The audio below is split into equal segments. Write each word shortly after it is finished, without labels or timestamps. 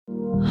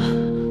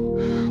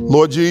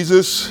Lord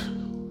Jesus,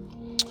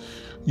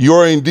 you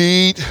are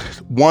indeed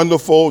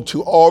wonderful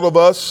to all of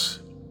us.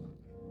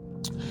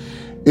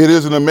 It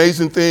is an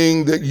amazing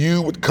thing that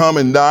you would come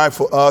and die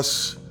for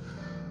us,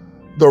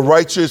 the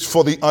righteous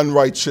for the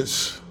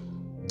unrighteous,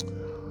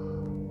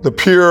 the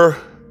pure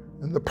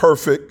and the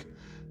perfect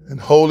and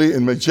holy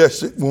and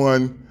majestic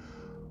one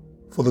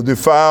for the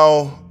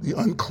defiled, the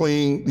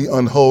unclean, the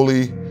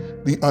unholy,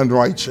 the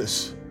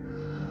unrighteous.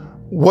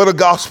 What a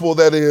gospel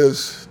that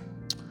is.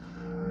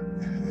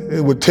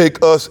 It would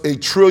take us 1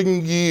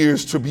 trillion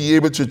years to be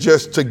able to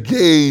just to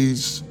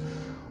gaze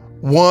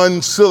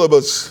one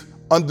syllabus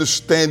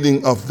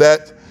understanding of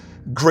that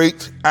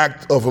great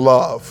act of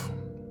love.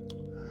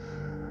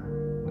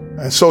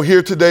 And so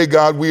here today,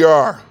 God, we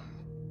are.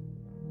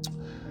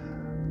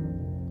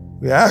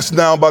 We ask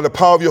now by the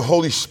power of your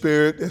Holy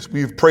Spirit, as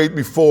we've prayed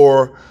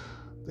before,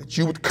 that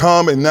you would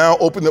come and now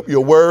open up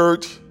your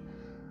word,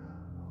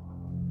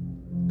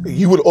 that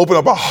you would open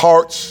up our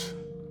hearts,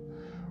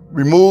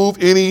 remove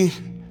any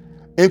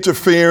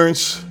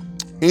interference,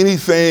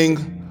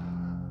 anything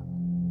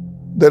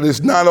that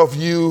is not of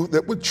you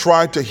that would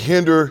try to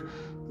hinder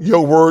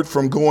your word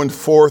from going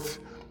forth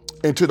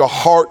into the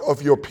heart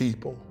of your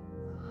people.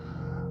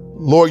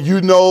 Lord, you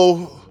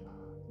know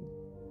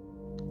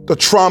the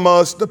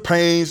traumas, the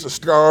pains, the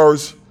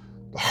scars,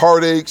 the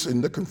heartaches,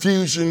 and the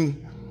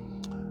confusion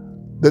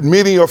that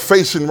many are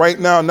facing right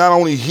now, not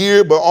only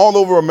here, but all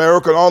over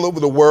America and all over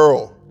the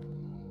world.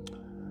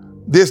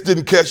 This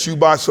didn't catch you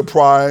by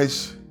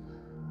surprise.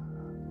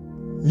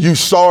 You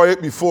saw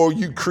it before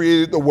you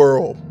created the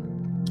world.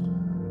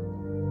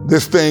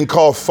 This thing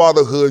called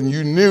fatherhood, and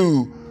you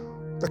knew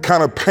the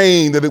kind of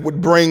pain that it would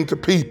bring to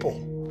people.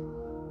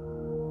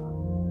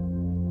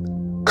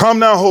 Come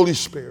now, Holy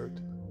Spirit.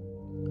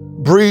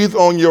 Breathe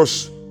on your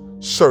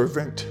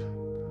servant.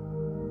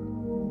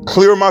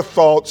 Clear my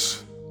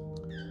thoughts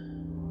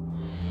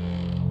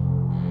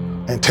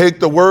and take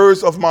the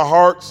words of my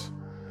heart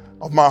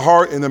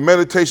and the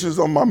meditations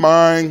of my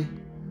mind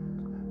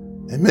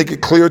and make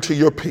it clear to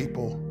your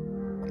people.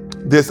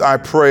 This I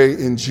pray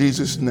in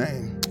Jesus'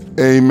 name.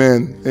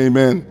 Amen.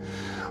 Amen.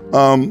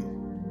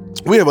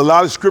 We have a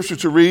lot of scripture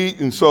to read,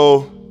 and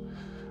so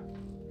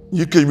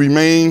you can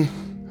remain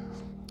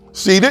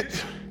seated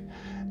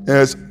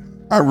as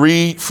I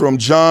read from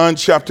John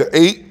chapter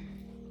 8,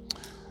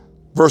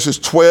 verses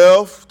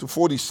 12 to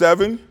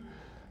 47.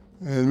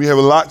 And we have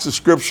lots of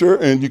scripture,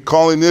 and you're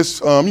calling this,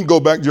 you can go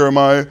back,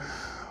 Jeremiah.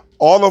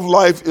 All of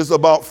life is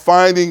about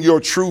finding your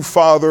true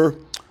Father,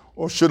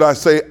 or should I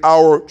say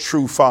our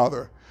true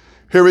Father.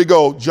 Here we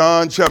go,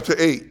 John chapter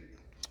 8.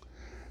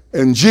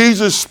 And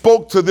Jesus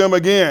spoke to them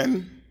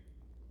again.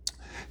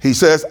 He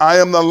says, I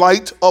am the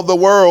light of the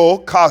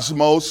world,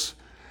 cosmos,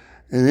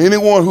 and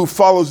anyone who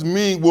follows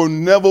me will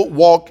never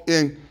walk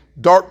in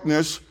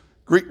darkness,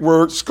 Greek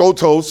word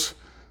skotos,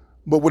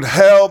 but would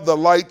have the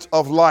light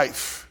of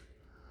life.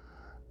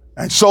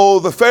 And so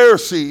the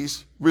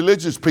Pharisees,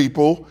 religious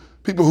people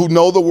who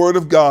know the word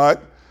of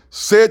God,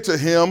 said to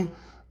him,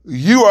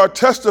 you are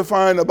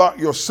testifying about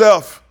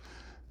yourself,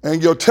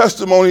 and your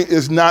testimony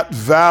is not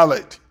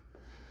valid.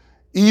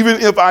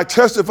 Even if I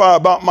testify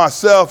about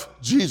myself,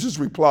 Jesus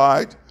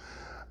replied,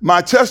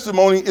 my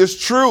testimony is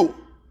true,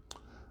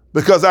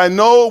 because I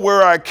know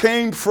where I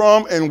came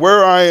from and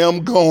where I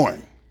am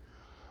going.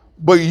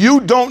 But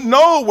you don't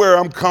know where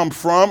I'm come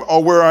from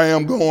or where I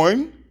am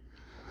going,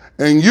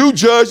 and you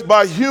judge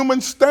by human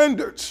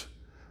standards,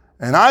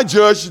 and I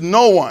judge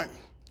no one.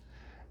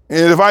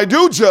 And if I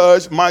do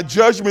judge, my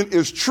judgment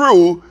is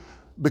true,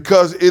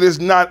 because it is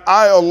not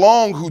I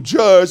alone who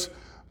judge,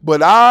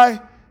 but I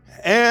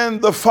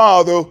and the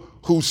Father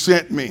who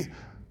sent me.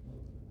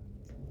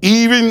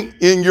 Even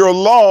in your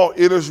law,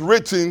 it is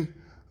written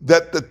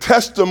that the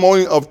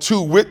testimony of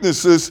two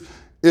witnesses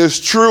is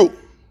true.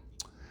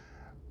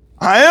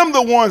 I am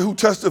the one who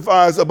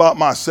testifies about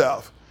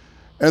myself,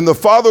 and the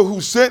Father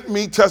who sent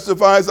me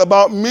testifies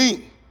about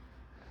me.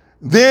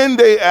 Then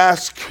they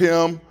asked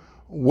him,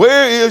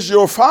 where is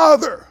your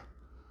Father?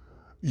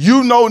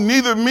 You know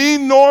neither me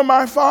nor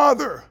my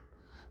Father.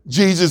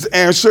 Jesus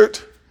answered,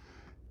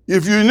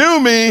 if you knew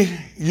me,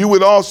 you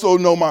would also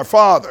know my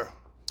Father.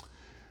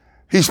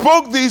 He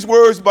spoke these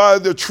words by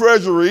the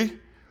treasury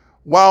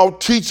while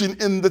teaching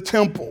in the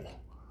temple,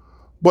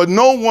 but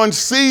no one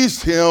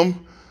seized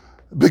him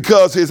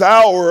because his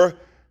hour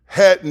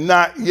had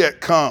not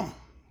yet come.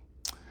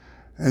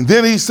 And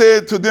then he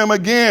said to them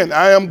again,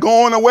 I am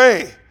going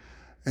away,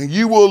 and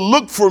you will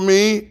look for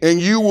me, and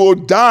you will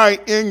die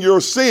in your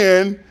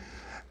sin,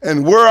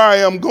 and where I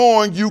am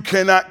going, you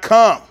cannot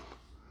come.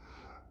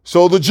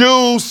 So the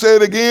Jews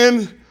said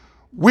again,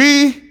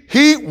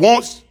 he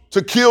wants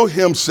to kill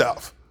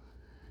himself.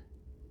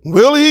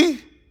 Will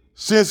he?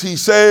 Since he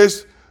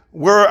says,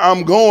 where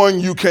I'm going,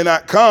 you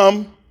cannot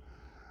come.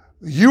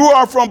 You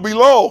are from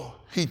below,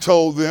 he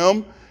told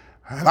them,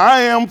 and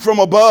I am from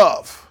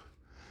above.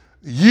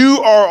 You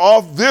are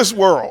of this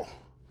world.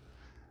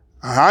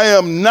 I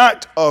am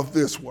not of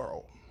this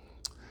world.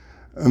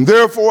 And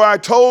therefore I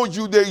told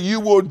you that you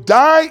will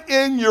die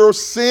in your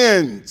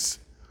sins.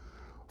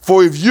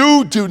 For if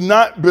you do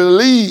not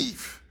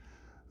believe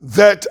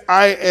that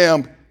I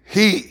am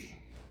he,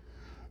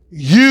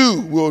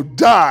 you will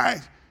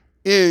die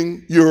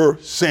in your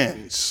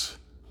sins.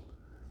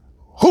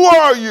 Who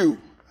are you?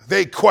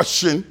 They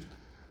questioned.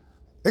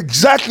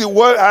 Exactly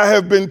what I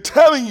have been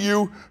telling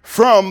you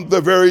from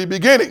the very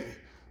beginning.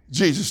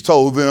 Jesus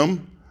told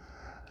them,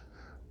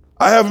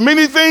 I have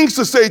many things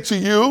to say to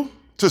you,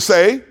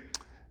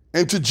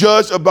 and to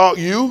judge about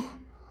you,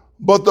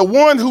 but the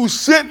one who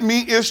sent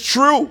me is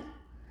true.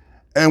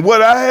 And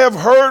what I have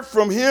heard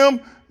from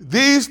him,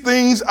 these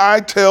things I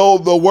tell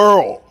the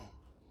world.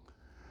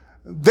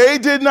 They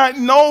did not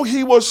know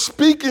he was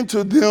speaking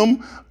to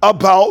them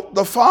about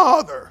the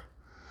Father.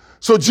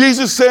 So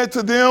Jesus said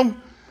to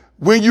them,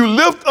 when you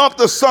lift up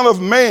the Son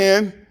of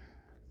Man,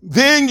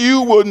 then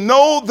you will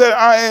know that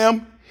I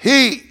am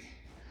he,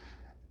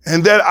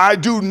 and that I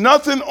do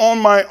nothing on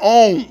my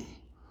own,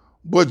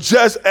 but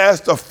just as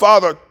the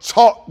Father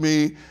taught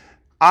me,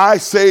 I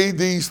say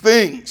these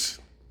things.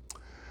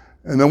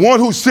 And the one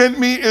who sent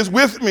me is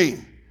with me.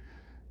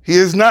 He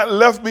has not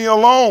left me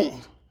alone,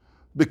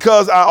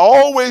 because I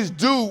always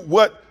do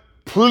what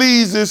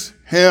pleases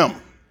him.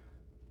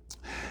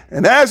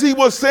 And as he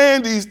was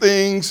saying these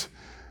things,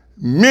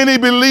 many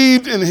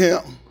believed in him.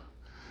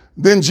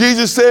 Then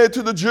Jesus said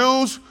to the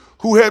Jews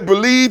who had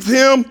believed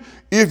him,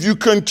 if you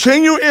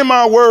continue in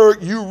my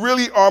word, you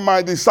really are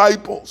my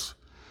disciples,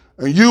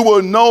 and you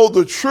will know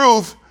the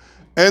truth,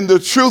 and the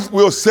truth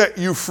will set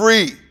you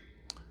free.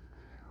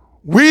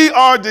 We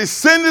are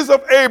descendants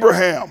of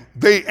Abraham,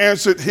 they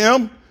answered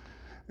him,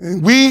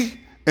 and we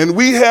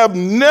have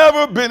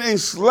never been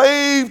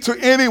enslaved to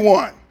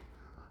anyone.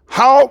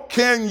 How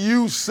can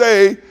you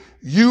say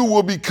you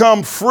will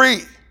become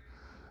free?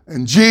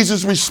 And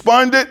Jesus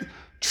responded,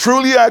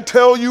 truly I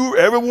tell you,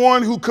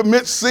 everyone who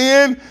commits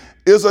sin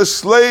is a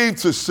slave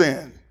to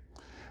sin.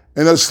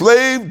 And a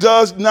slave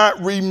does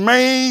not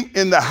remain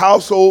in the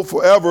household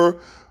forever,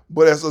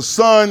 but as a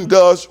son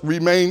does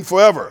remain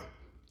forever.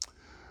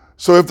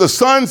 So if the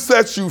Son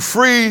sets you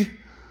free,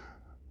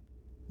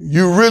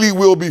 you really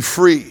will be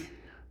free.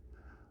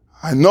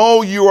 I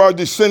know you are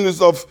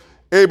descendants of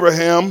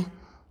Abraham,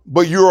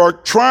 but you are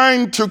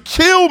trying to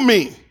kill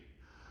me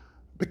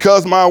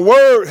because my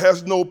word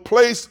has no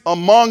place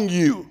among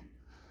you.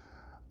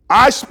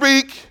 I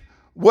speak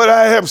what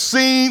I have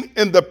seen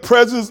in the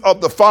presence of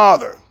the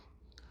Father.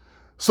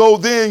 So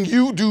then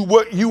you do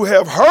what you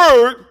have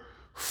heard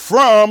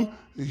from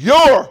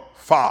your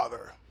father.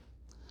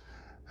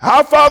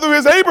 Our father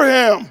is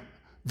Abraham,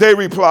 they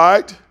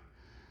replied.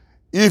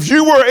 If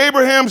you were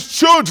Abraham's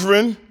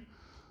children,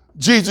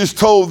 Jesus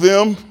told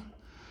them,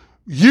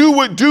 you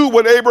would do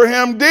what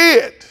Abraham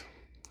did.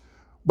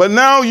 But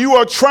now you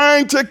are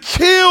trying to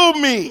kill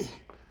me,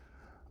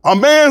 a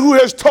man who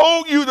has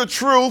told you the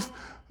truth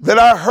that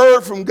I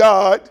heard from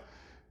God.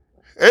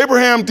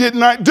 Abraham did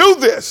not do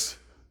this.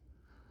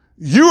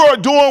 You are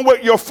doing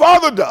what your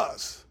father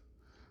does.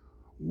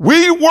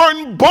 We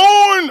weren't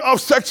born of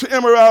sexual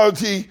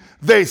immorality,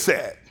 they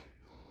said.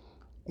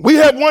 We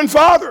have one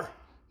Father,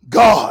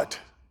 God.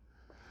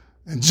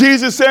 And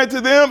Jesus said to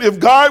them, if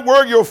God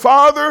were your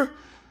father,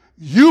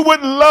 you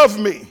would love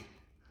me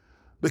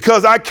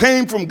because I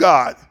came from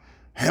God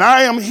and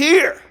I am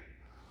here.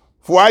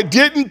 For I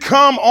didn't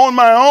come on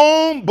my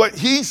own, but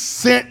he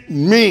sent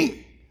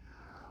me.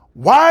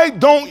 Why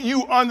don't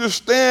you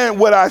understand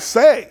what I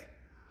say?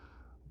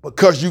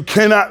 Because you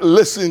cannot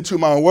listen to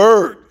my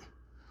word.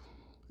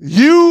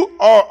 You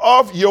are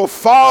of your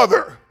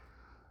father,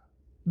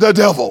 the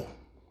devil.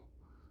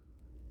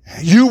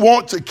 You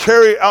want to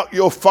carry out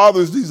your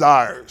father's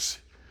desires.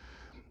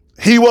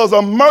 He was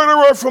a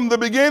murderer from the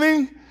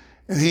beginning,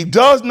 and he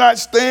does not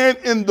stand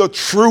in the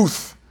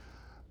truth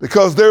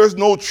because there is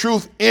no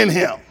truth in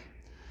him.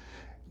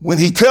 When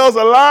he tells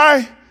a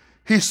lie,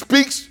 he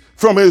speaks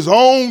from his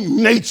own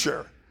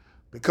nature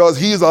because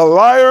he is a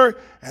liar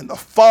and the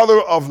father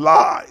of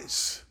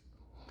lies.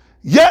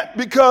 Yet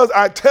because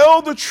I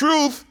tell the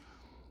truth,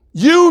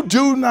 you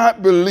do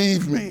not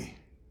believe me.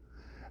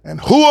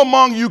 And who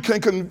among you can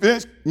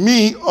convince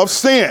me of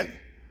sin?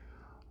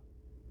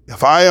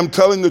 If I am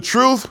telling the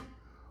truth,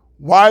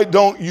 why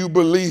don't you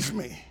believe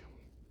me?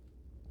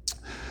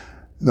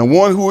 The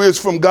one who is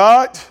from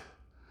God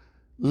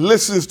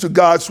listens to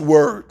God's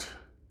word.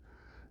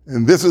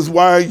 And this is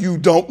why you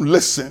don't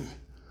listen,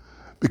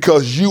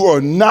 because you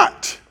are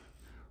not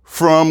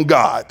from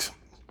God.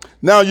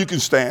 Now you can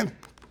stand.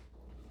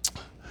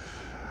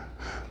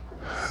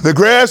 The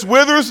grass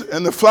withers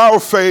and the flower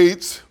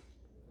fades.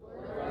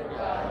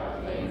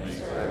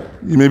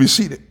 You may be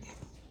seated.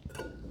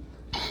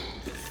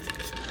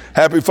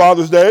 Happy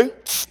Father's Day.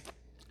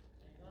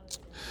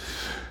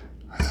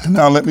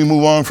 Now let me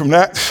move on from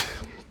that.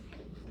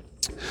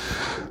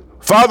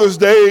 Father's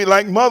Day,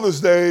 like Mother's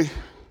Day,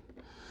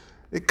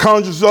 it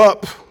conjures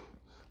up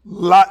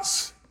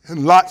lots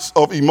and lots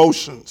of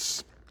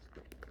emotions.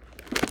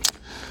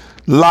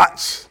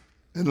 Lots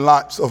and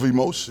lots of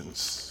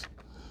emotions.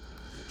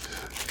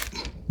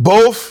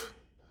 Both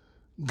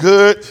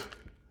good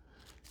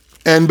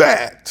and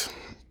bad.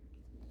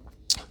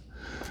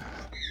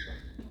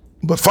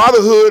 But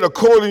fatherhood,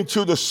 according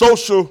to the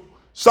social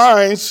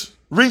science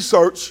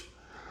research,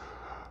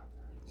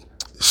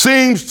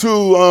 seems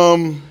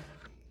to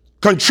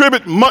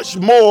contribute much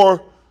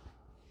more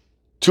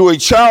to a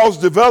child's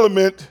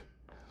development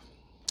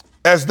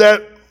as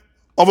that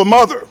of a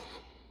mother.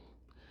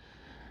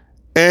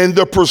 And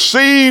the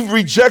perceived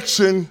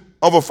rejection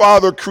of a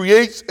father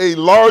creates a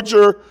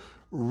larger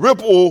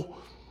ripple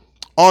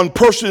on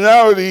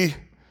personality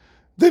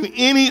than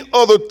any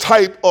other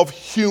type of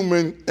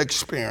human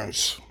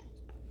experience.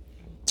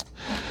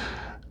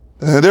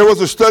 There was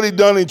a study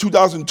done in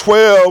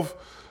 2012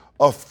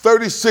 of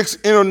 36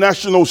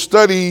 international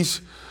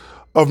studies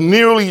of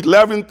nearly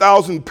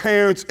 11,000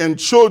 parents and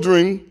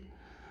children.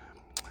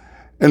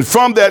 And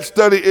from that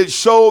study, it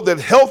showed that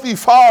healthy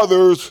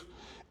fathers'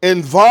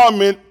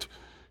 environment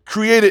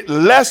created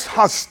less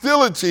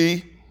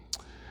hostility,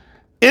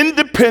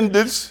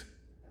 independence,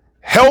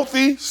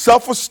 healthy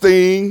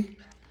self-esteem,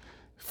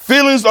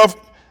 feelings of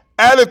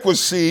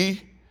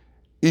adequacy,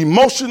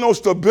 emotional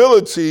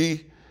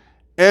stability,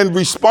 and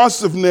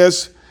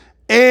responsiveness,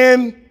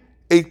 and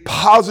a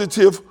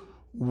positive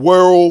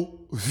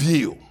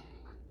worldview.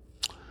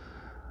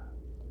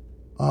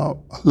 A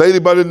lady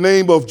by the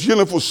name of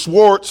Jennifer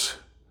Swartz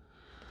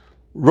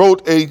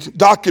wrote a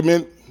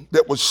document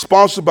that was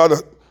sponsored by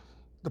the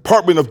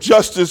Department of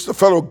Justice, the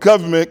federal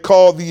government,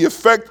 called The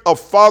Effect of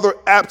Father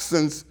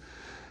Absence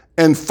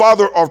and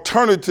Father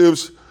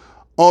Alternatives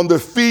on the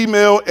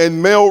Female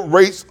and Male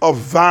Rates of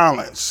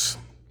Violence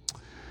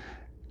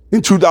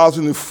in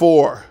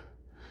 2004.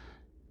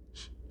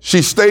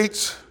 She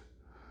states,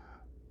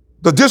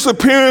 the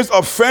disappearance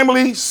of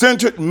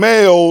family-centered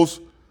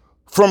males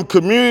from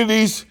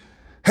communities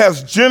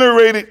has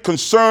generated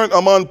concern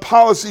among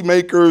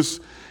policymakers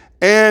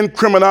and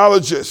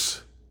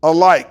criminologists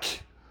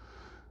alike,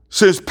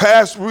 since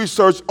past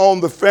research on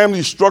the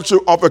family structure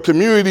of a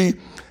community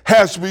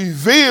has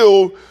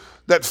revealed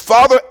that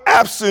father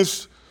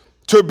absence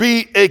to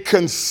be a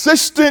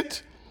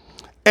consistent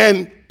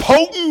and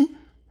potent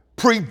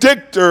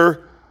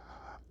predictor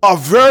of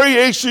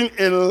variation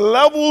in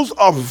levels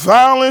of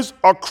violence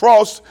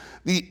across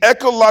the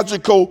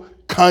ecological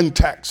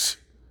context,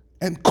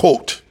 end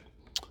quote.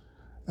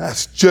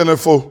 That's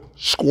Jennifer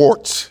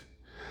Swartz.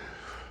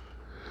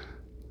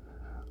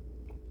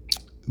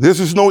 This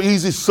is no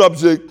easy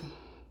subject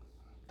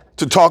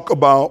to talk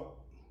about,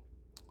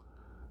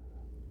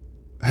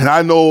 and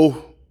I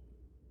know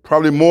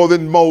probably more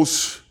than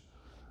most,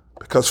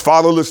 because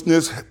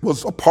fatherlessness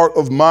was a part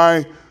of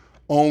my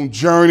own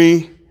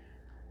journey,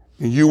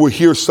 and you will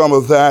hear some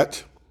of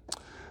that.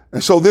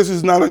 And so this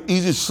is not an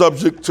easy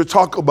subject to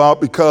talk about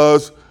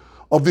because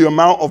of the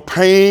amount of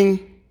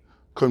pain,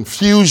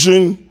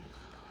 confusion,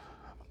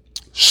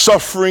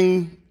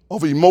 suffering,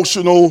 of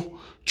emotional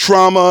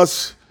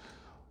traumas,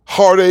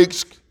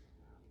 heartaches,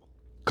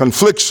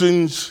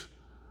 conflictions,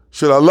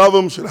 should I love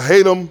them, should I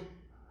hate them,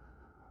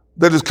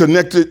 that is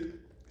connected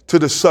to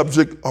the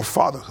subject of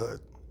fatherhood.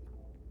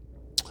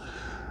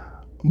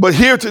 But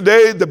here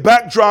today, the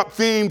backdrop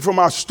theme from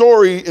our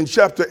story in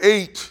chapter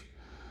 8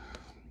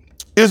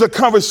 is a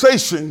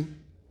conversation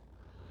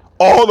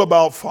all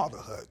about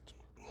fatherhood.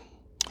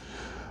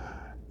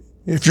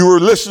 If you were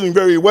listening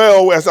very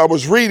well as I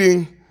was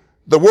reading,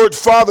 the word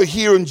father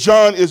here in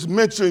John is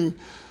mentioned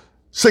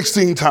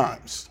 16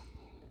 times.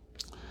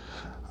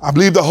 I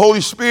believe the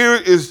Holy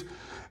Spirit is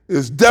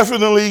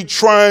definitely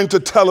trying to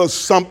tell us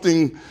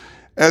something,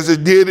 as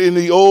it did in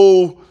the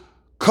old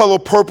Color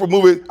Purple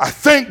movie. I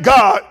think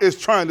God is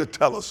trying to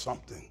tell us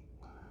something.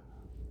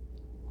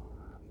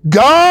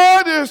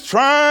 God is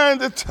trying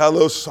to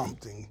tell us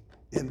something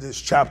in this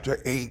chapter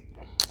 8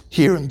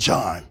 here in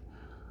John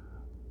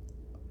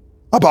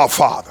about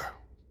father.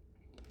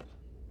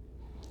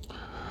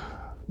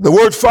 The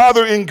word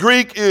father in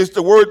Greek is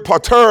the word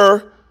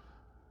pater,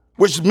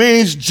 which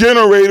means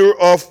generator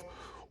of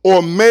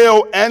or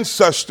male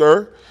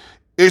ancestor.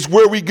 Is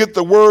where we get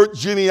the word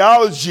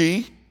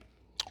genealogy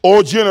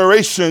or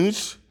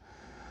generations.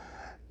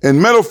 And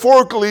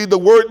metaphorically, the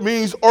word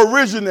means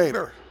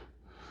originator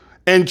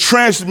and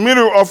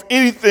transmitter of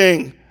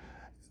anything,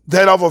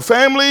 that of a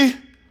family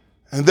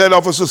and that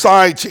of a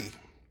society.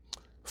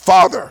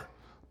 Father,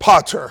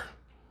 pater.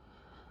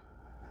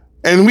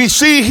 And we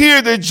see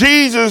here that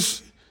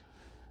Jesus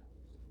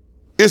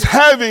is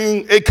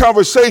having a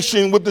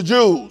conversation with the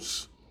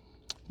Jews,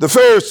 the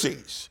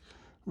Pharisees,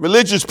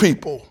 religious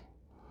people,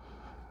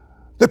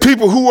 the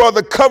people who are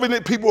the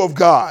covenant people of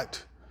God,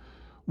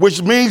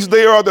 which means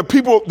they are the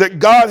people that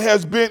God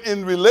has been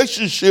in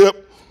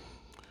relationship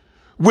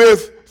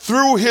with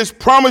through his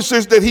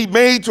promises that he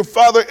made to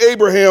Father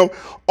Abraham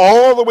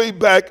all the way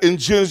back in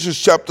Genesis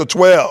chapter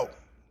 12.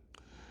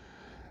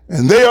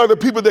 And they are the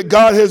people that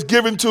God has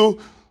given to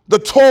the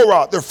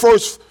Torah, the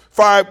first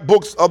 5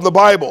 books of the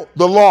Bible,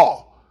 the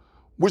law,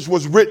 which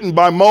was written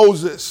by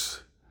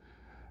Moses.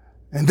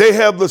 And they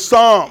have the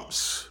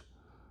Psalms,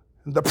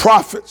 and the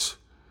prophets,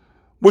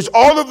 which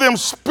all of them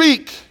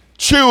speak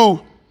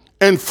to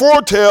and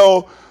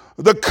foretell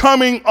the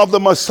coming of the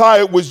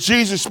Messiah, which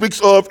Jesus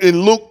speaks of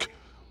in Luke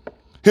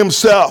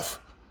himself,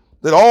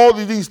 that all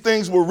of these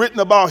things were written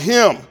about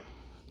him.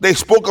 They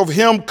spoke of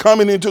him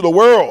coming into the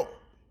world.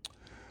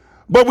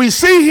 But we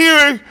see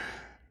here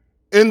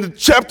in the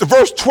chapter,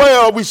 verse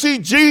 12, we see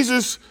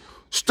Jesus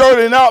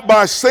starting out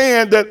by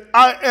saying that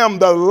I am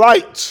the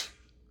light.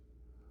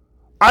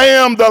 I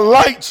am the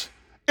light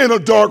in a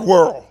dark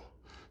world.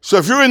 So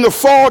if you're in the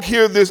fog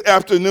here this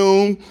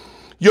afternoon,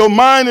 your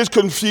mind is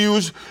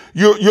confused,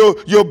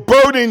 you're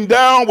burdened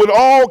down with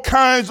all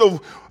kinds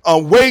of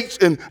weights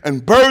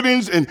and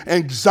burdens and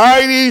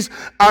anxieties,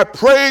 I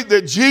pray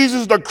that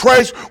Jesus the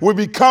Christ will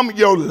become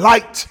your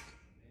light.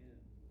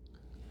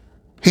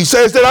 He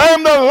says that I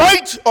am the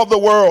light of the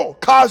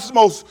world,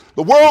 cosmos,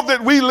 the world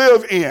that we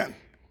live in.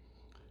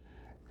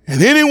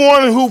 And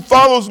anyone who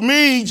follows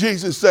me,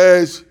 Jesus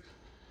says,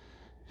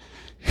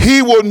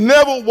 he will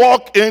never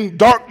walk in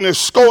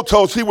darkness,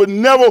 skotos. He would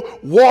never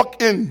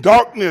walk in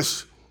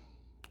darkness,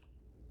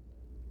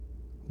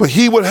 but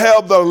he would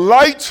have the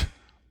light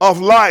of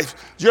life.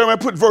 Jeremiah,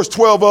 put verse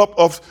 12 up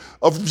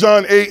of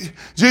John 8.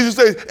 Jesus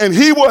says, and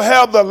he will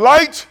have the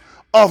light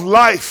of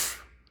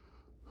life.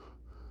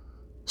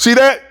 See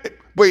that?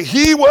 But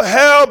he will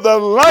have the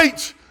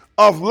light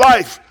of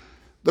life.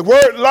 The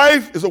word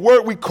life is a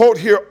word we quote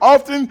here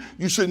often.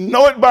 You should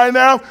know it by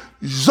now.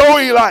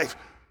 Zoe life,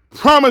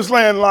 promised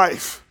land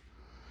life.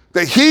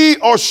 That he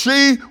or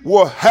she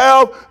will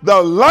have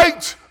the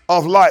light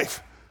of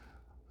life,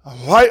 a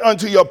light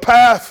unto your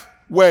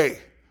pathway.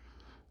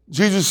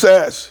 Jesus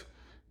says,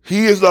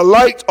 he is the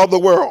light of the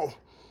world.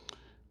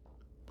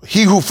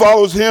 He who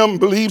follows him,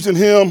 believes in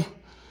him,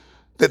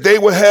 that they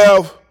will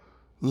have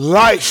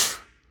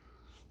life,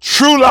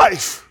 true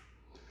life,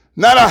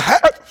 not a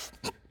half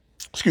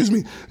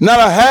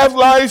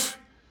life,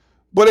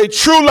 but a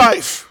true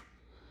life.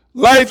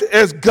 Life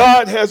as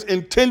God has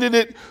intended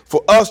it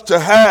for us to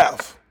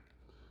have.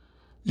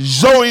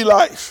 Zoe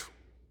life.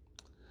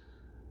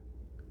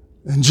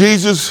 And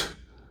Jesus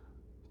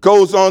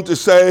goes on to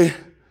say,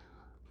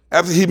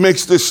 after he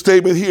makes this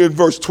statement here in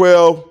verse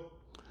 12,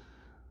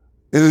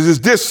 it is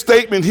this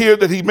statement here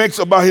that he makes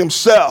about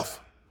himself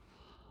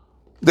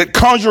that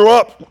conjure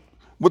up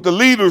with the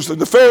leaders and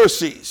the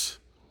Pharisees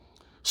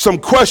some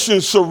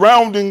questions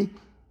surrounding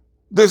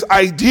this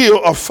idea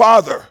of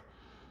father,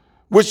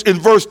 which in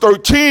verse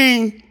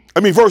 19,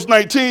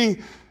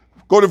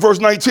 go to verse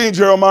 19,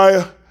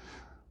 Jeremiah.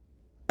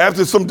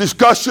 After some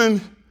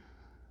discussion,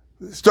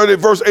 started at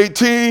verse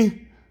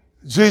 18,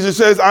 Jesus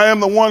says, I am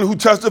the one who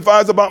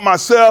testifies about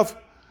myself,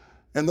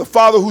 and the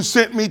Father who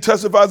sent me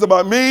testifies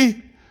about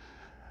me.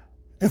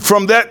 And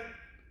from that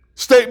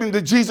statement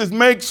that Jesus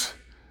makes,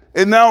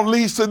 it now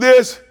leads to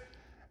this.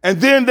 And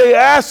then they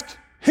ask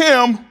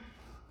him,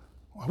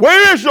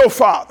 where is your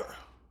Father?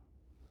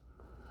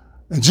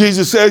 And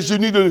Jesus says,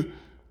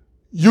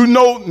 you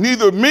know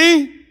neither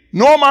me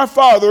nor my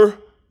Father.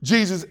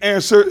 Jesus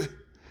answered,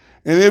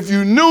 and if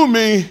you knew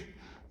me,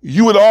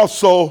 you would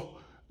also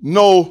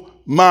know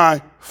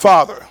my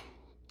Father.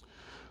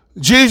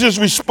 Jesus'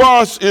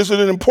 response is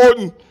an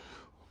important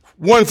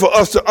one for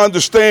us to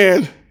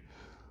understand,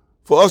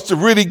 for us to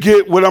really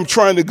get what I'm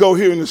trying to go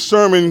here in the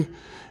sermon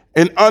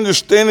and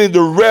understanding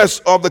the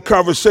rest of the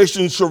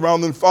conversation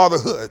surrounding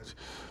fatherhood.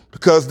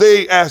 Because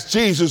they asked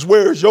Jesus,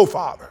 where is your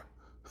Father?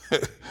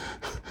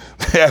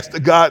 They asked the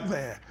God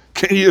man.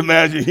 Can you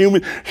imagine?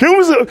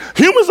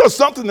 Humans are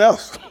something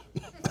else.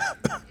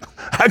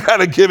 I got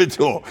to give it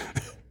to him.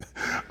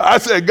 I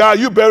said, God,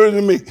 you're better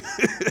than me.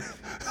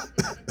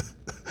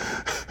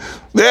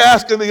 They're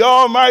asking the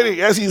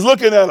Almighty as he's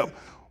looking at them,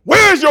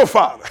 where's your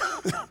Father?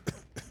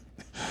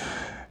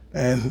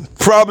 And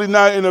probably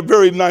not in a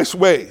very nice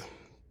way.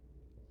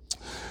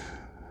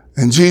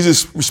 And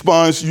Jesus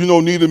responds, you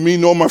know neither me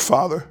nor my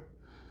Father.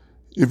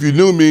 If you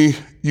knew me,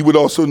 you would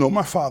also know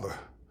my Father.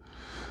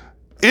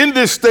 In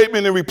this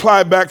statement in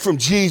reply back from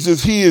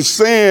Jesus, he is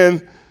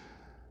saying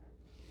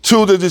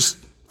to the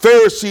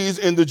Pharisees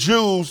and the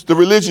Jews, the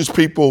religious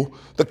people,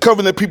 the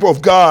covenant people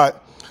of God,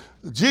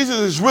 Jesus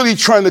is really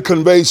trying to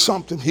convey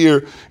something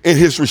here in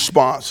his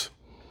response.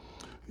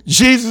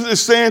 Jesus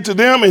is saying to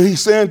them, and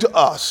he's saying to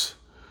us,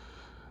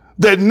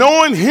 that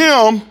knowing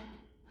him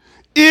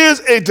is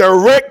a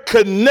direct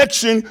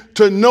connection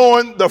to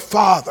knowing the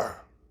Father,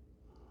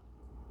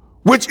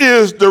 which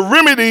is the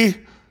remedy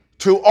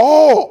to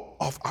all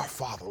of our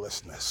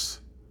fatherlessness.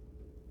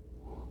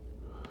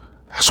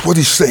 That's what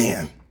he's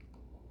saying.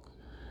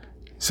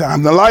 He said,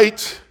 I'm the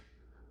light.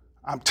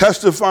 I'm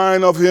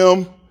testifying of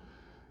him.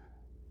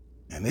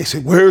 And they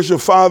said, where's your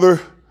Father?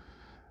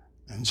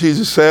 And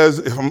Jesus says,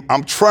 if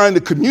I'm trying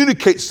to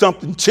communicate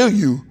something to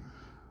you.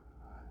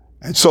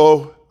 And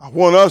so I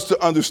want us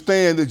to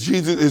understand that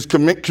Jesus is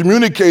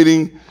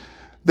communicating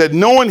that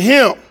knowing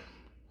him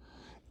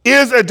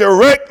is a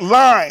direct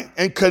line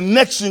and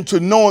connection to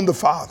knowing the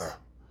Father,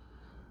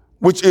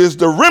 which is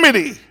the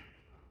remedy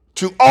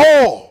to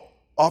all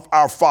of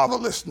our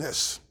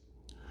fatherlessness.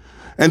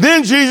 And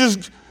then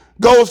Jesus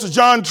goes to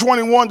John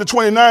 21 to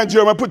 29.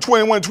 Jeremiah, put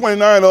 21 and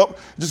 29 up.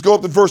 Just go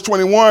up to verse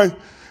 21.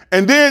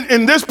 And then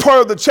in this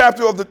part of the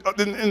chapter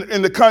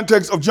in the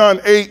context of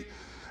John 8,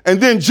 and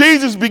then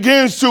Jesus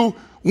begins to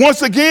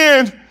once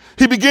again,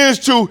 he begins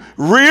to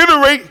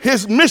reiterate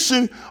his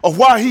mission of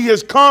why he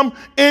has come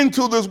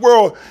into this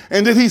world.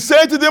 And then he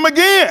said to them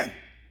again,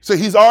 so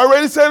he's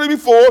already said it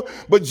before,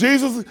 but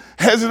Jesus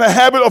has in a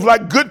habit of,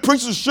 like good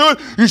preachers should,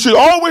 you should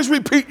always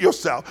repeat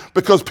yourself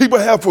because people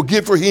have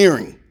forget for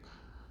hearing.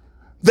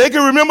 They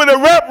can remember the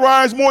rap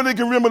rhymes more than they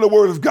can remember the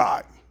word of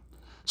God.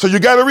 So you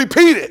got to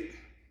repeat it.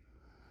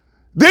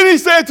 Then he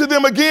said to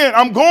them again,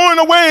 I'm going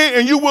away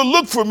and you will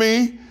look for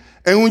me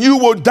and when you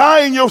will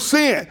die in your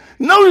sin.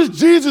 Notice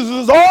Jesus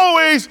is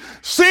always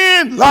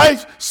sin,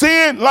 life,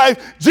 sin,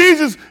 life.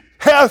 Jesus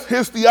has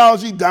his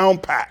theology down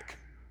pat.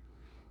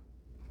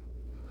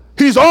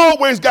 He's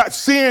always got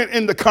sin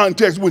in the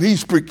context when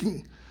he's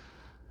speaking.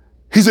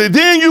 He said,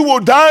 then you will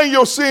die in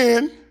your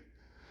sin,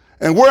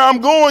 and where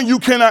I'm going, you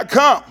cannot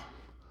come.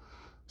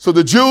 So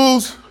the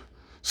Jews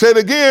said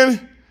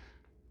again,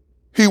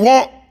 he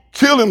won't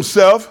kill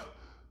himself.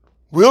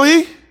 Will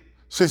he?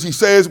 Since he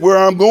says, where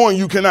I'm going,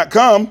 you cannot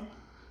come.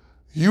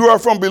 You are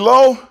from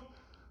below.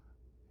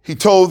 He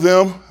told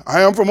them,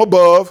 I am from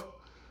above.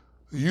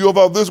 You are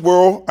of this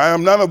world. I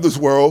am not of this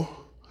world.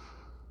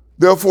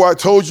 Therefore, I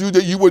told you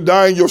that you would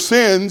die in your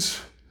sins.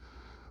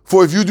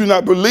 For if you do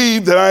not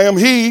believe that I am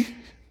he,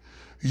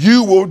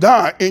 you will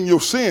die in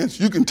your sins.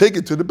 You can take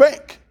it to the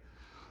bank.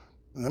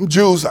 And them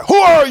Jews like, who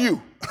are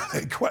you?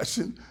 They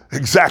question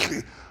exactly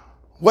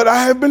what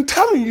I have been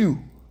telling you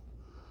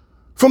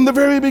from the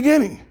very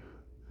beginning.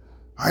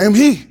 I am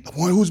he, the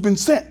one who's been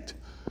sent.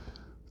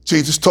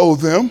 Jesus told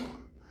them,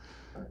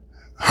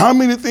 how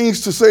many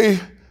things to say?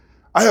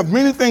 I have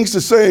many things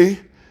to say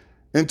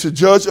and to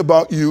judge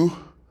about you,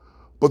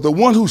 but the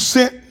one who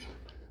sent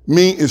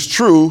me is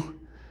true,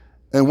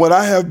 and what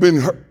I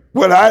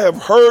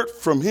have heard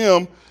from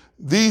him,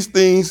 these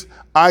things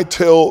I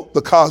tell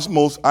the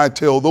cosmos, I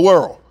tell the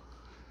world.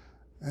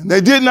 And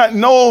they did not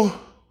know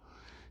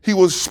he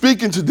was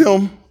speaking to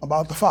them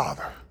about the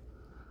Father.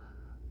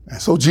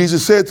 And so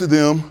Jesus said to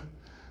them,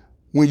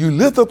 when you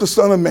lift up the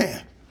Son of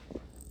Man,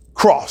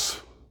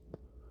 cross.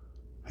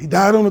 He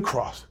died on the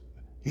cross.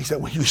 He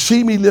said, when you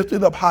see me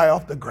lifted up high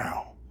off the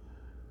ground,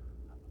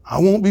 I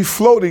won't be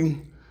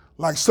floating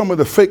like some of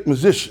the fake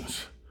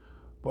musicians,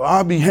 but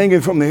I'll be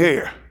hanging from the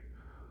air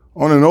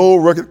on an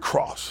old rugged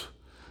cross.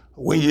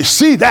 When you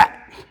see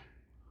that,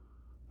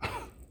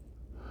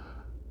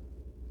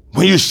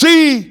 when you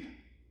see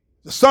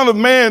the Son of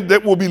Man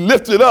that will be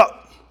lifted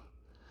up,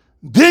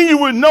 then you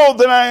would know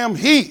that I am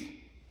he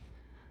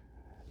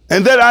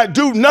and that I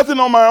do nothing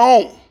on my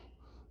own,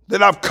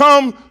 that I've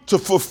come to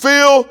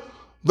fulfill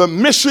the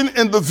mission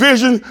and the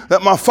vision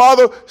that my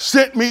Father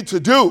sent me to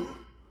do.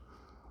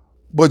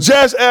 But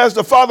just as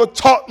the Father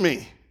taught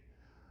me,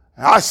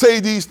 I say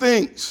these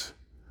things,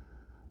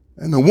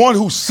 and the one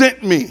who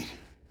sent me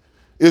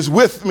is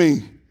with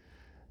me.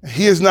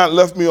 He has not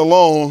left me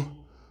alone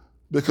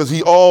because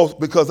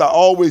I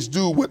always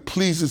do what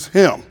pleases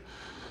him.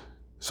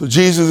 So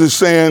Jesus is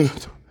saying,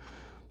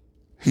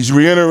 he's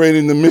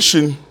reiterating the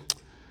mission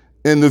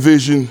and the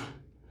vision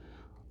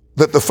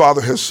that the Father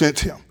has sent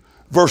him.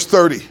 Verse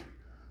 30.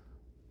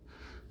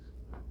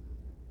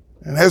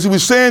 And as he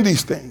was saying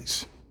these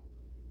things,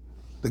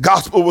 the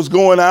gospel was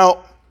going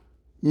out,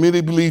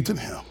 many believed in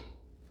him.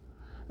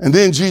 And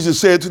then Jesus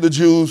said to the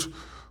Jews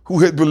who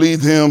had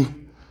believed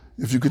him,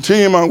 if you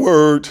continue my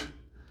word,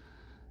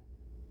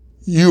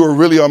 you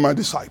really are my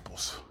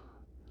disciples.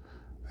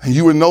 And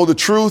you will know the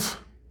truth,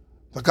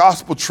 the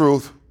gospel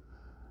truth,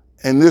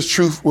 and this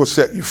truth will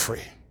set you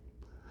free.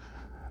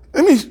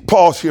 Let me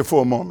pause here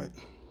for a moment.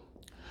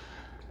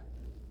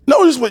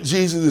 Notice what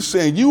Jesus is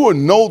saying. You will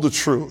know the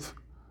truth.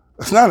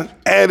 It's not an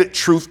added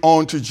truth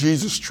onto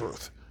Jesus'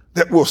 truth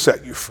that will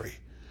set you free.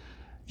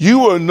 You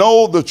will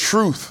know the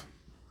truth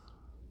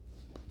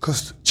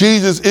because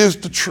Jesus is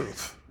the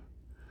truth.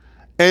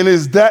 And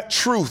is that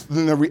truth,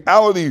 then the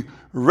reality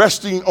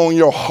resting on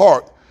your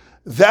heart,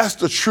 that's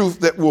the truth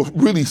that will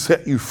really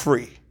set you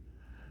free.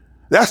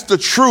 That's the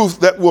truth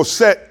that will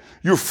set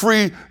you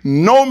free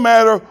no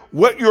matter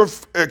what you're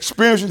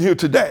experiencing here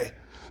today,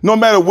 no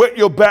matter what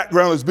your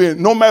background has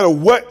been, no matter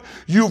what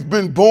you've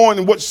been born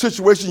and what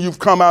situation you've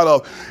come out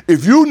of.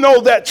 If you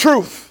know that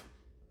truth,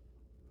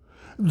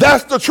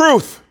 that's the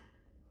truth.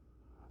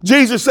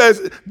 Jesus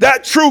says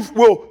that truth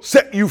will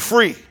set you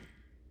free.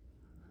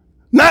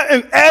 Not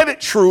an added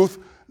truth,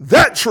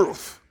 that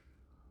truth.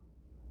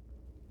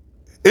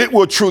 It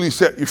will truly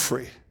set you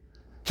free.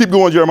 Keep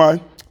going, Jeremiah.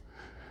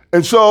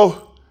 And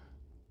so,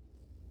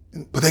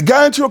 but they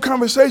got into a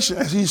conversation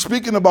as he's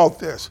speaking about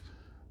this.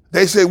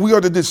 They said, we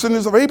are the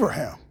descendants of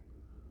Abraham.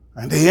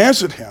 And they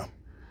answered him,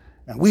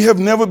 and we have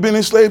never been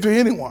enslaved to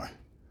anyone.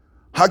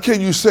 How can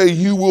you say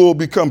you will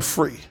become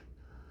free?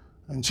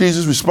 And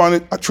Jesus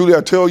responded, truly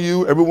I tell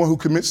you, everyone who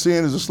commits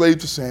sin is a slave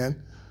to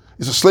sin,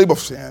 is a slave of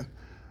sin.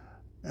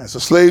 As a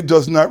slave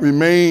does not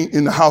remain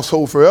in the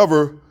household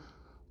forever,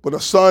 but a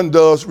son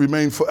does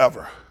remain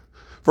forever.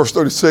 Verse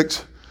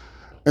 36,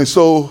 and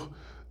so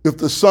if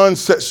the Son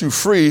sets you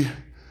free,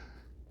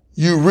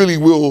 you really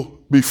will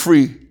be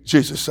free,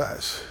 Jesus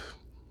says.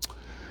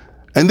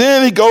 And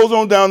then he goes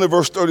on down to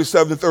verse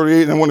 37 and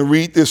 38, and I want to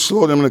read this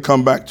slowly, I'm going to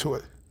come back to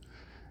it.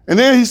 And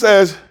then he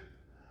says,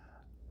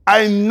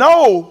 I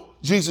know,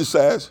 Jesus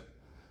says,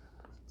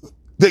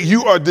 that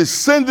you are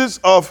descendants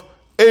of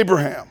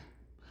Abraham.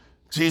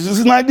 Jesus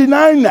is not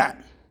denying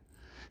that.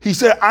 He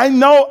said, I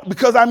know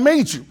because I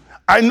made you.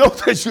 I know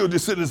that you're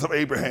descendants of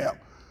Abraham,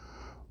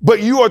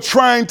 but you are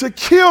trying to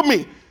kill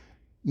me.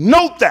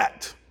 Note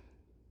that.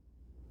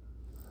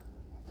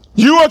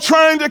 You are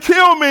trying to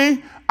kill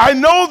me. I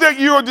know that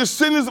you are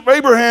descendants of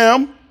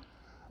Abraham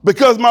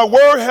because my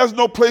word has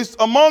no place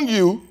among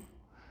you.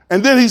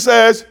 And then he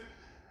says,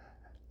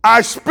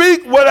 I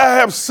speak what I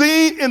have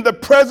seen in the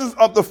presence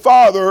of the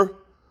Father.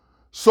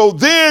 So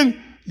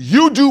then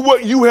you do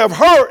what you have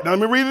heard. Now let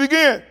me read it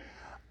again.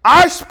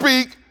 I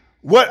speak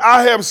what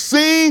I have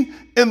seen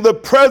in the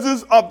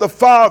presence of the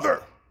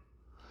Father.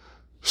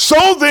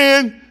 So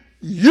then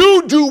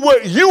you do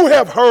what you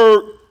have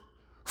heard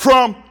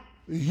from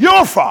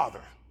your Father.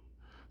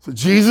 So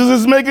Jesus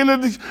is making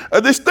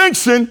a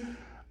distinction.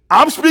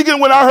 I'm speaking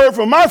what I heard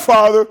from my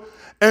Father,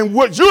 and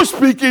what you're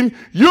speaking,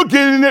 you're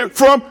getting it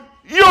from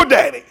your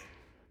daddy,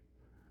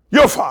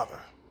 your Father.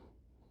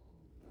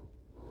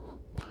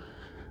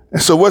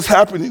 And so what's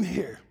happening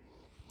here?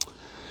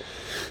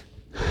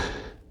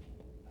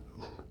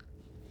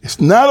 It's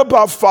not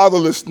about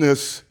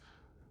fatherlessness.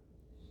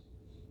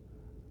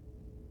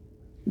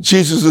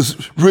 Jesus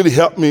has really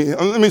helped me.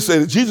 Let me say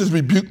that Jesus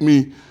rebuked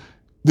me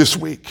this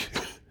week.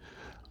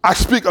 I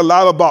speak a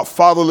lot about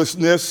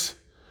fatherlessness,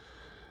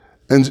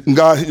 and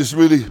God is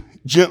really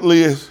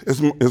gently as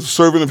a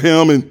servant of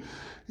him, and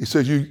he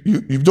said,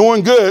 you're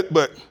doing good,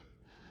 but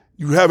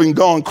you haven't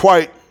gone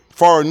quite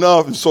far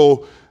enough. And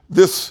so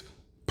this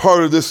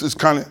part of this has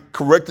kind of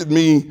corrected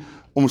me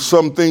on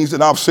some things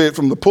that I've said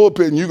from the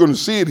pulpit, and you're going to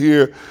see it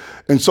here.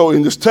 And so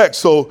in this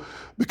text, so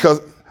because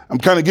I'm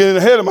kind of getting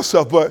ahead of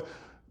myself, but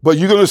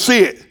you're going to see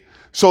it.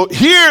 So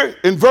here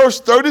in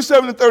verse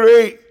 37 and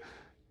 38,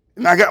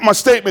 and I got my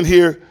statement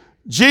here,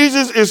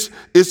 Jesus is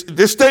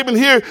this statement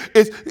here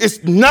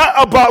it's not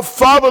about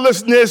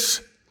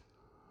fatherlessness,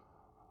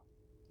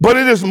 but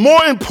it is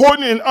more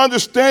important in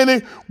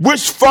understanding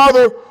which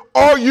father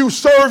are you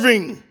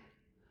serving,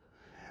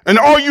 and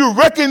are you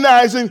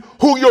recognizing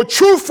who your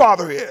true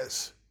father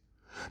is?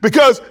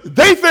 Because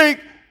they think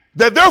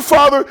that their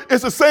father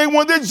is the same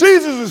one that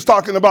Jesus is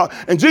talking about.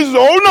 And Jesus,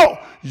 oh no,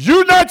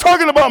 you're not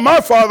talking about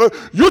my father,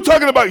 you're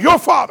talking about your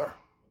father.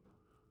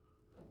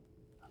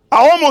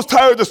 I almost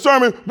tired the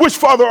sermon, which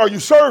father are you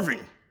serving?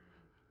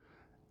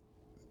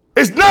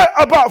 It's not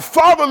about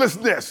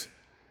fatherlessness.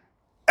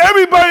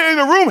 Everybody in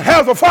the room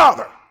has a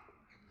father.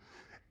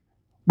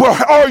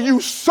 But are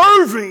you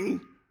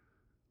serving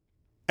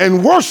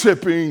and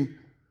worshiping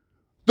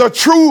the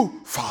true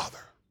Father?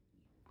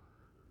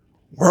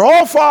 We're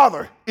all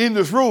fathered in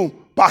this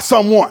room by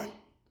someone.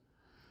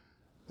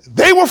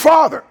 They were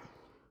fathered.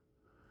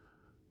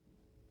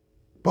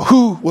 But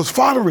who was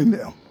fathering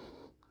them?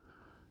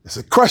 It's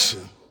a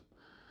question.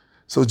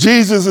 So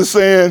Jesus is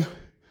saying,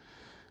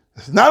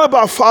 it's not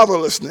about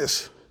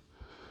fatherlessness,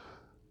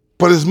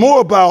 but it's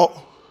more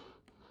about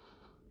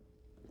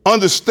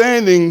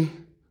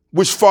understanding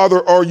which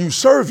father are you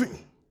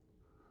serving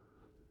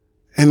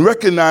and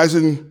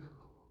recognizing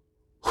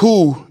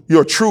who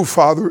your true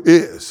father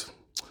is.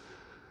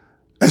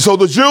 And so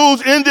the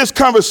Jews in this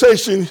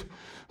conversation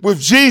with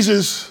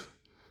Jesus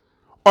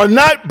are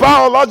not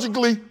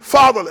biologically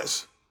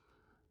fatherless.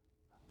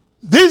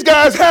 These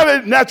guys had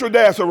a natural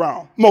dads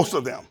around, most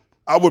of them,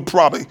 I would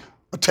probably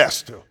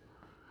attest to.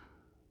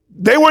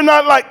 They were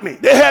not like me.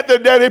 They had their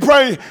dad. They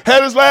probably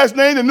had his last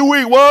name. They knew who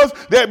he was.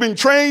 They had been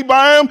trained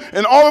by him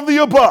and all of the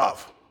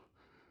above.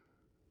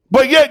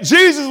 But yet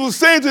Jesus was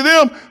saying to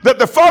them that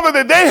the father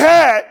that they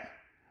had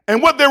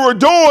and what they were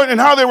doing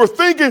and how they were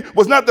thinking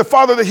was not the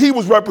father that he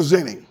was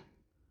representing.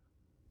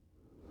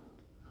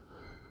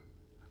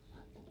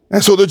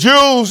 And so the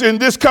Jews in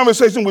this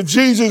conversation with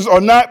Jesus are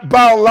not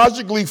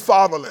biologically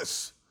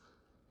fatherless,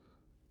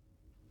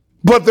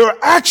 but their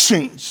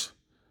actions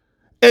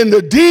and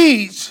the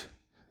deeds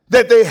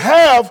that they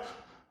have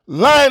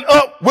line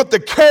up with the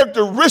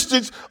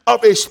characteristics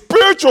of a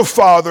spiritual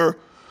father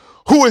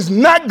who is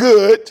not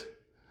good,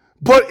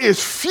 but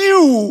is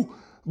fueled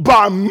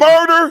by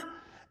murder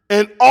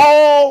and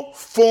all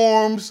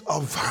forms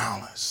of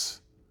violence.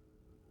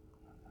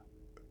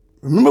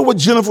 Remember what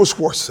Jennifer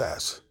Schwartz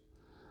says.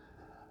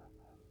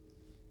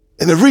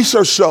 And the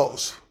research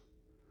shows,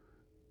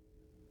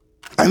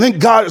 I think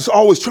God is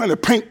always trying to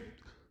paint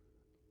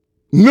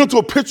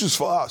mental pictures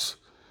for us.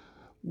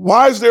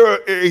 Why is there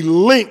a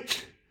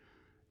link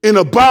in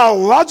a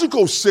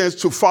biological sense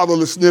to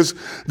fatherlessness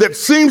that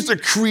seems to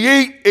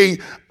create a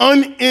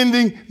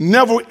unending,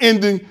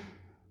 never-ending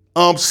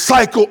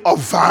cycle of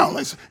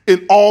violence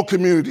in all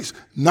communities,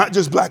 not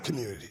just black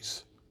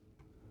communities?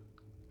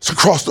 It's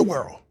across the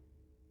world.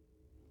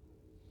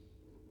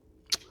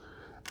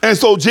 And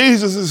so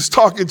Jesus is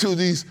talking to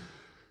these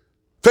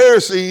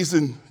Pharisees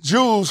and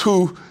Jews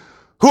who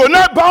are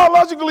not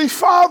biologically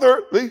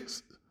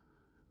fatherless.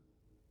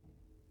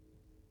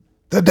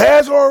 The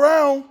dads are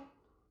around,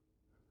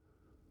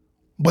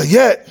 But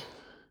yet,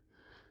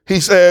 he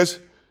says,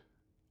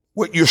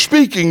 what you're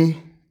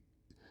speaking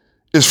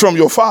is from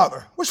your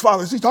father. Which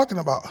father is he talking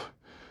about?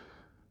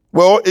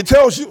 Well, it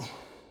tells you.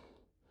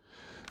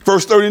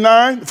 Verse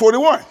 39,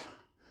 41.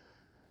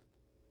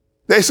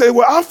 They say,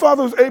 well, our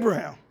father is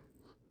Abraham.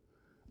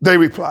 They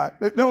replied,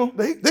 they're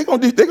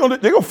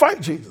gonna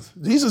fight Jesus.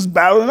 Jesus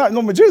battling out.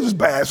 No, but Jesus is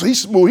bad, so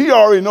he's smooth. He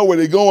already know where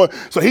they're going,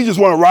 so he just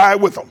want to ride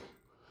with them.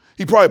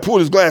 He probably pulled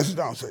his glasses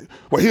down and said,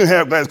 well, he didn't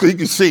have glasses because he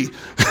could see.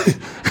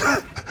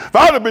 If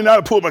I would have been out,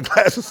 I'd pull my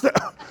glasses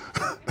down.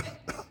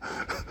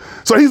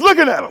 So he's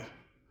looking at them.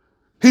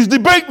 He's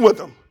debating with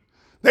them.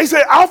 They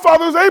say, our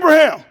father is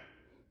Abraham.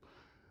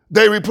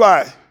 They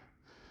replied.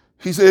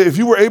 He said, if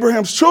you were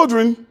Abraham's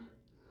children,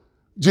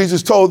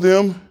 Jesus told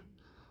them,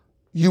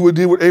 you would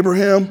deal with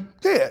Abraham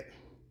dead.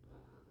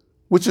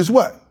 Which is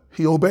what?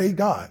 He obeyed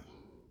God.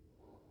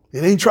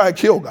 He didn't try to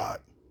kill God.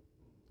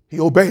 He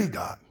obeyed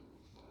God.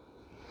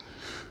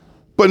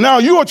 But now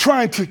you are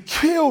trying to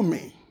kill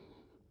me.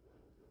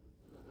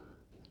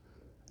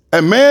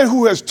 A man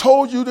who has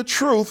told you the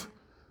truth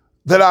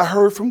that I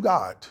heard from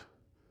God.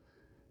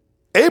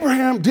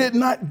 Abraham did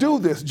not do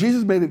this.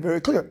 Jesus made it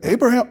very clear.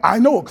 Abraham, I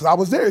know because I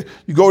was there.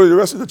 You go to the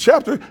rest of the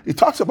chapter, he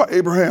talks about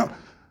Abraham.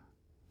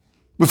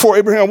 Before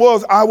Abraham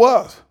was, I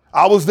was.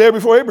 I was there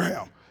before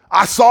Abraham.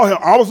 I saw him.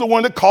 I was the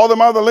one that called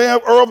him out of the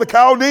land of Ur of the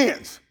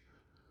Chaldeans.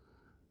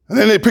 And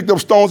then they picked up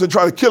stones and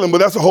tried to kill him, but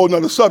that's a whole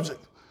nother subject.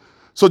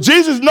 So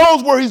Jesus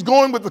knows where he's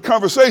going with the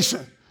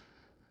conversation.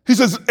 He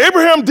says,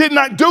 Abraham did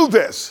not do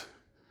this.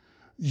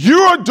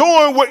 You're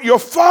doing what your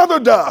father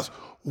does.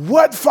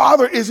 What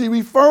father is he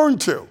referring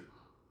to?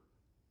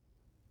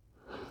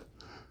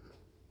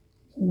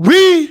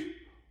 We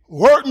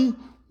weren't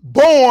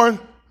born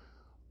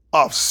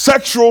of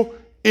sexual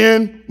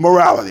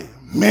immorality.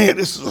 Man,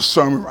 this is a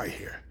sermon right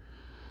here.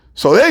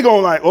 So they're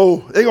going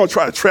they're going to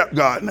try to trap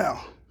God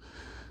now.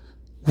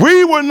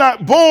 We were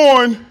not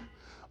born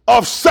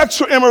of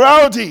sexual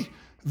immorality,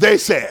 they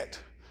said.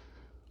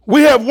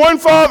 We have one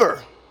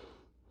father.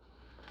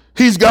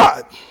 He's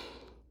God.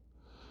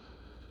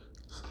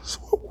 So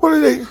what are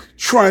they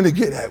trying to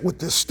get at with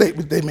this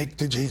statement they make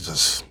to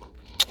Jesus?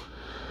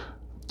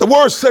 The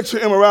word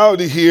sexual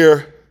immorality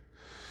here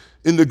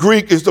in the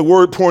Greek is the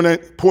word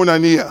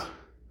porneia,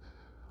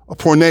 or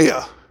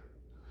porneia,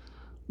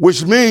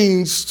 which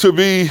means to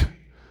be,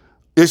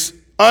 it's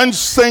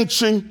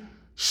unsanctioned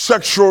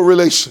sexual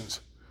relations.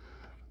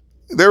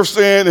 They're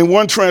saying in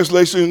one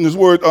translation, this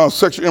word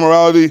sexual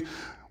immorality,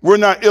 we're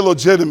not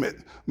illegitimate.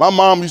 My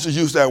mom used to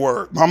use that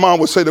word. My mom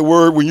would say the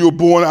word when you were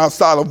born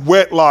outside of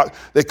wedlock,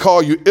 they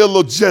call you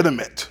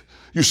illegitimate.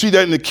 You see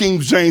that in the King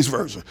James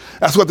Version.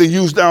 That's what they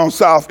use down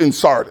south in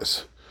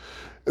Sardis.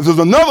 There's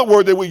another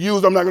word they would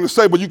use, I'm not going to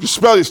say, but you can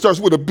spell it. It starts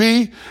with a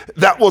B.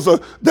 That was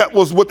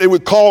what they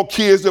would call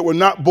kids that were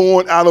not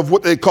born out of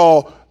what they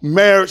call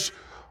marriage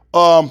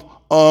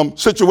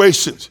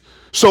situations.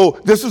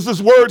 So this is this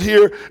word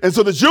here. And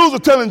so the Jews are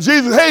telling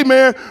Jesus, hey,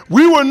 man,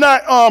 we were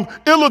not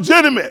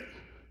illegitimate.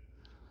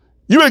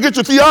 You better get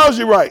your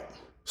theology right.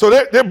 So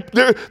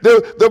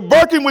they're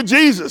barking with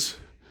Jesus.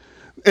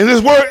 And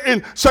this word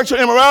in sexual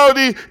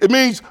immorality, it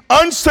means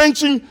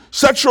unsanctioned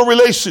sexual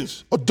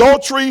relations,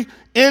 adultery,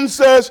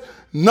 incest,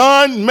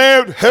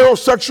 non-married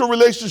heterosexual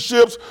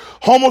relationships,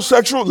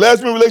 homosexual,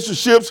 lesbian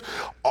relationships,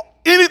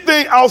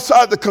 anything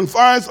outside the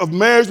confines of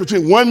marriage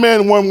between one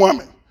man and one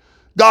woman.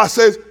 God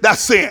says that's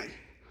sin.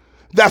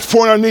 That's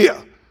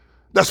porneia.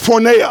 That's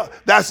porneia.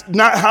 That's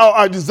not how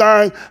I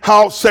design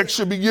how sex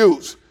should be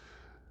used.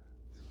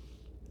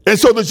 And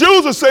so the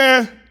Jews are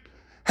saying,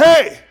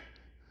 hey,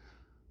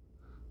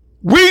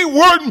 we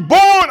weren't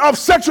born of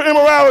sexual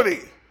immorality.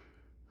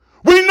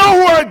 We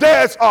know who our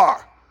dads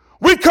are.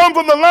 We come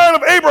from the line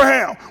of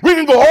Abraham. We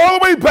can go all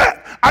the way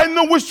back. I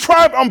know which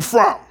tribe I'm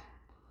from.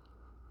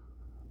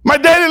 My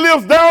daddy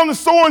lives down the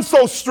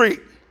so-and-so street.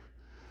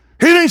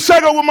 He didn't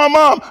shack up with my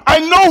mom. I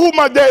know who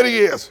my daddy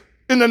is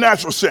in the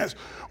natural sense.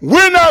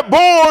 We're not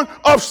born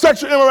of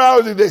sexual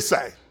immorality, they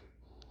say.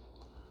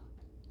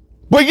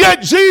 But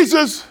yet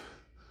Jesus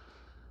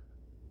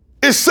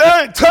is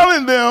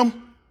telling them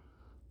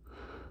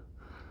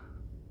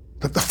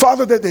that the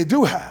father that they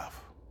do have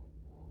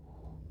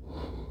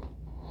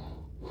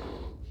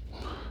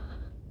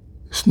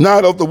is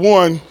not of the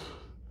one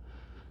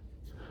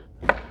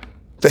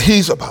that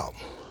he's about.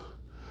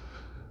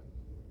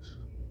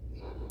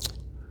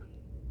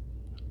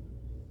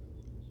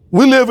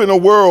 We live in a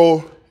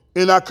world,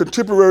 in our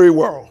contemporary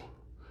world,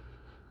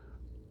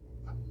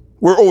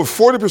 where over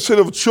 40%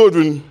 of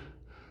children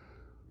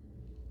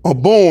are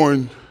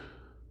born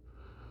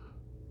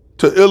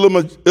to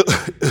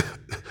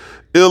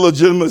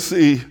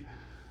illegitimacy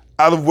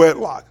out of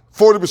wedlock.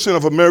 40%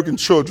 of American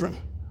children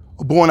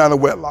are born out of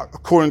wedlock,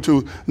 according to,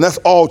 and that's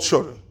all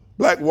children,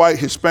 black, white,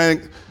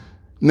 Hispanic,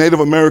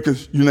 Native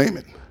Americans, you name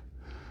it.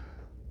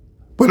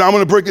 But I'm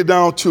going to break it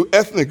down to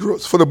ethnic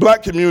groups. For the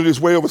black community, it's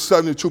way over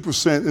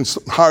 72%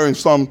 and higher in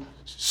some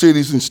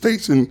cities and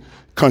states and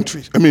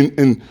countries,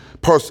 in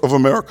parts of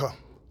America.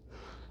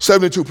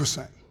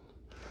 72%.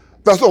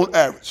 That's on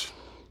average.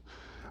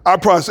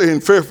 I'd probably say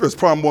in Fairfield it's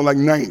probably more like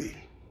 90.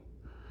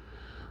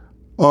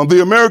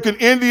 The American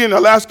Indian,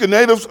 Alaska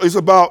Natives is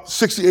about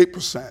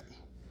 68%.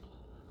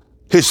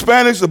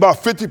 Hispanics about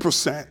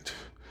 50%.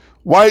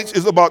 Whites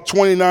is about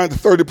 29 to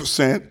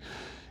 30%.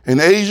 And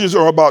Asians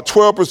are about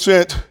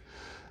 12%.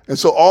 And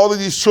so all of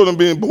these children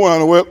being born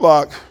out of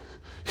wedlock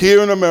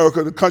here in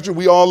America, the country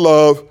we all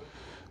love,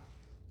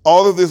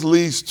 all of this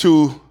leads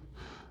to,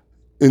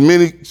 in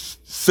many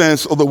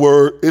sense of the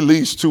word, it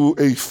leads to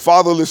a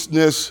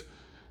fatherlessness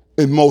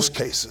in most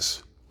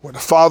cases, where the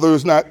father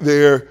is not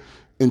there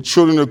and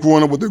children are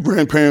growing up with their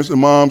grandparents and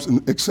moms,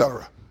 and et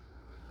cetera.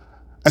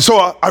 And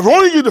so I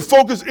wanted you to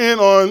focus in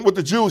on what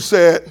the Jews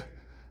said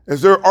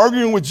as they're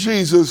arguing with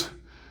Jesus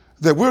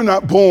that we're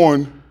not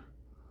born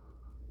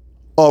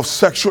of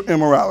sexual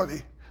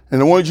immorality.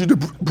 And I wanted you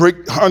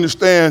to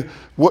understand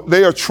what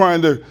they are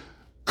trying to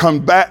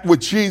combat with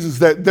Jesus,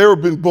 that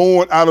they've been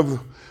born out of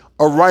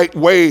a right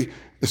way.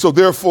 And so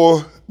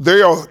therefore,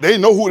 they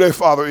know who their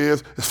father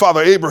is, his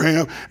father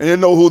Abraham, and they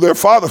know who their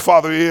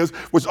father is,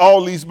 which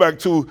all leads back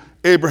to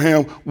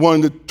Abraham, one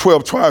of the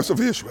 12 tribes of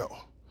Israel.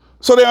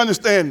 So they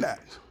understand that.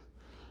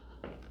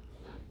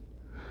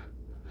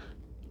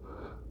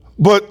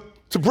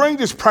 But to bring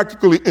this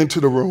practically into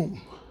the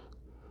room,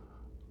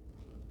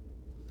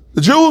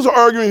 the Jews are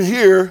arguing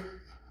here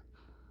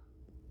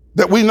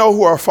that we know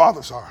who our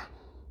fathers are.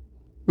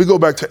 We go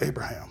back to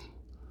Abraham.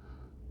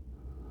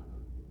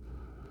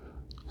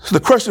 So the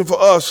question for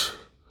us,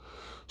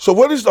 so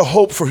what is the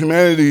hope for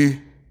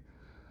humanity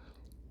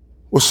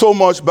with so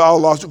much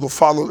biological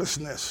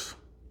fatherlessness?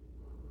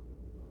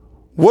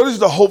 What is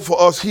the hope for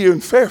us here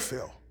in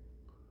Fairfield?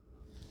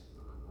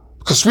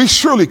 Because we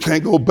surely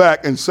can't go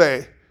back and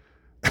say,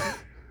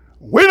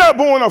 we're not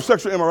born of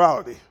sexual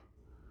immorality.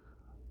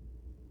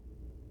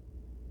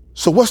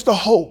 So what's the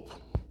hope?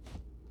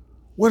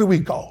 Where do we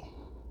go?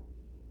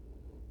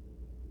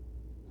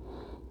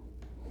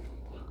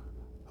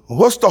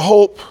 What's the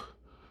hope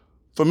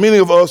for many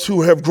of us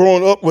who have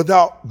grown up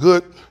without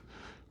good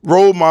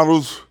role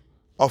models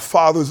of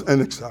fathers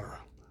and et cetera?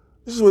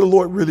 This is where the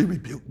Lord really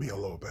rebuked me a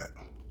little bit.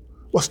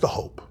 What's the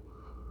hope?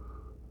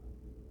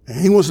 And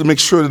he wants to make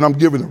sure that I'm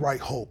giving the right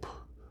hope.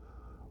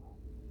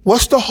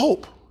 What's the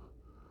hope?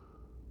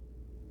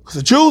 Because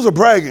the Jews are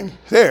bragging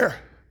there.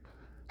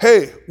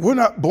 Hey, we're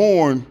not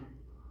born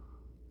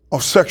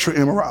of sexual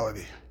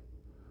immorality.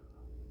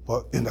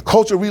 But in the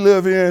culture we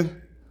live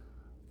in,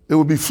 it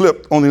would be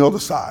flipped on the other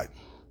side.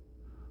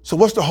 So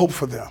what's the hope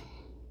for them?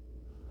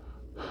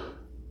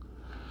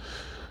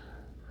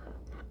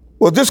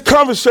 Well, this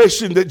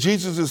conversation that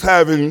Jesus is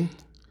having,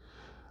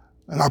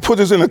 and I put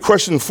this in a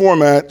question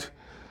format,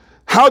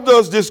 how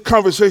does this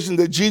conversation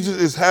that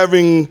Jesus is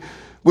having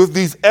with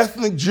these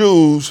ethnic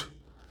Jews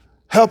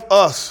help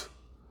us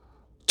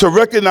to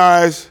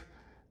recognize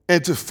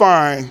and to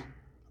find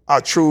our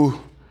true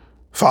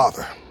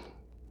Father?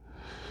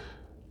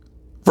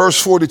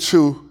 Verse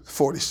 42,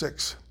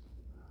 46.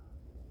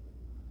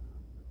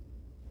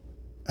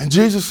 And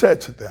Jesus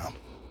said to them,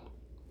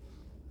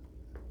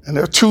 and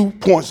there are 2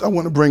 points I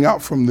want to bring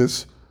out from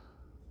this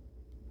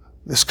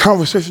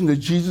conversation that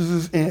Jesus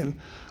is in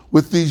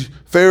with these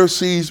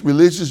Pharisees,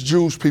 religious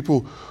Jewish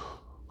people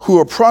who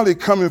are probably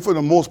coming for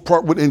the most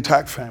part with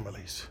intact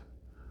families.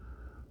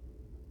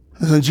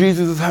 And so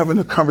Jesus is having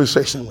a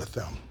conversation with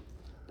them.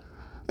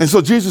 And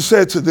so Jesus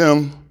said to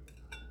them,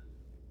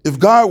 if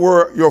God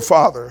were your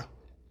father,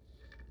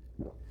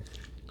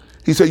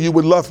 he said, you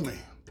would love me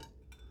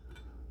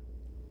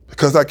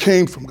because I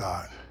came from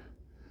God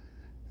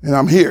and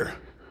I'm here.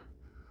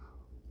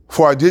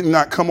 For I did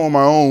not come on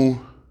my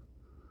own,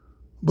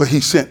 but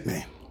he sent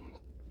me.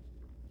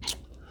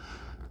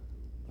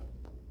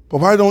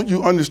 But why don't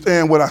you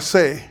understand what I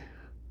say?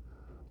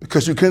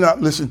 Because you cannot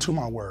listen to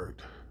my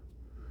word.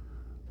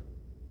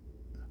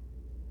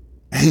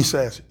 And he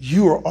says,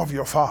 you are of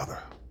your father.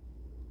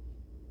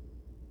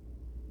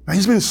 Now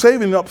he's been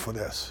saving up for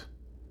this.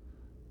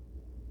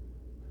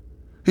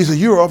 He said,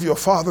 you are of your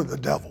father, the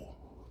devil.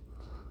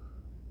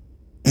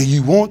 And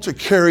you want to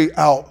carry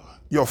out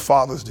your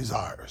father's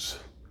desires.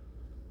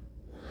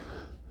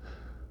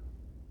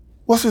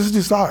 What's his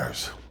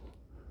desires?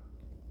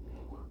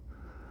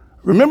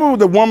 Remember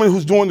the woman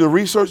who's doing the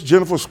research,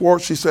 Jennifer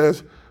Schwartz, she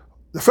says,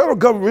 the federal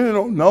government really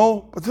don't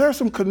know, but there's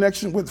some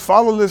connection with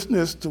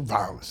fatherlessness to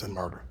violence and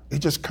murder. It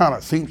just kind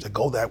of seems to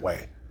go that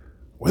way.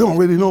 We don't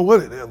really know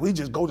what it is. We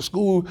just go to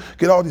school,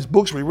 get all these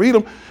books, we read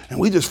them, and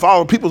we just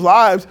follow people's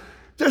lives.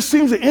 It just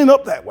seems to end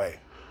up that way.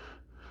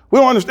 We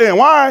don't understand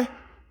why.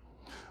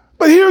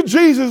 But here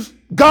Jesus,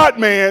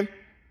 God-man,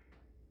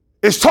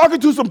 is talking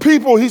to some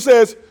people. He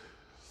says,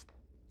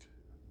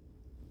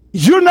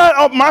 you're not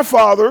of my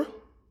father,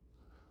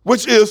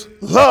 which is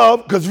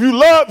love, because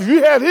if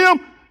you had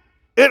him,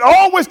 it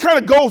always kind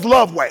of goes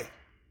love way.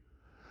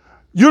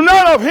 You're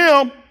not of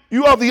him,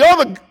 you are the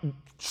other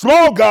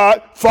small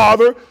God,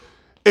 Father,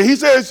 and he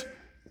says,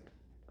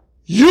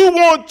 you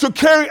want to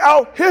carry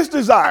out his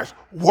desires.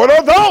 What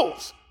are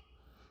those?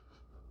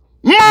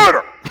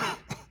 Murder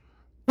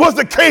was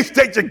the case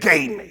that you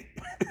gave me.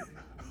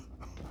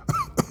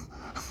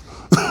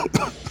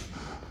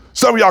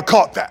 Some of y'all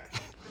caught that.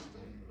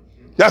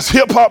 That's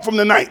hip hop from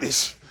the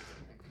 90s.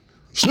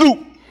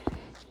 Snoop.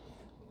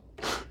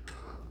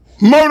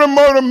 Murder,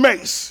 murder,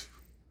 Mace.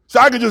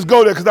 So I can just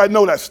go there because I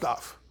know that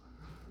stuff.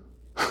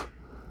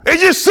 It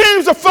just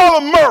seems to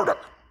follow murder.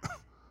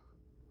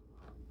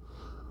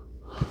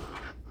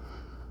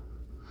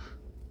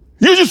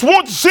 You just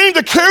want to seem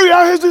to carry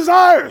out his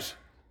desires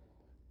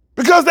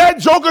because that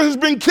joker has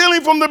been killing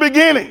from the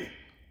beginning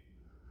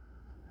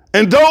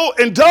and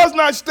does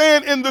not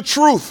stand in the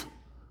truth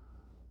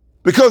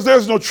because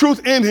there's no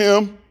truth in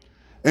him.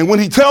 And when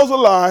he tells a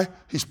lie,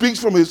 he speaks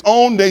from his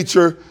own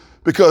nature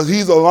because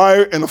he's a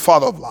liar and the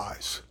father of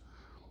lies.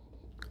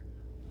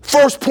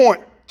 First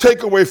point,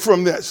 takeaway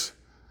from this,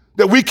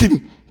 that we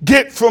can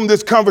get from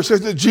this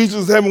conversation that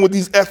Jesus is having with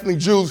these ethnic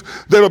Jews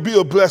that'll be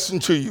a blessing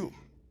to you.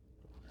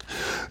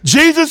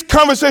 Jesus'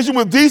 conversation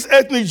with these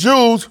ethnic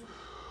Jews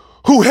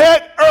who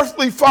had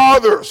earthly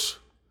fathers.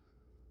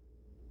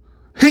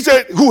 He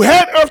said, who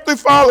had earthly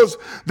fathers,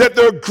 that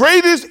their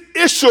greatest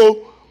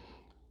issue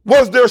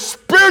was their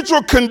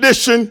spiritual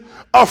condition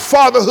of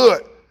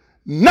fatherhood,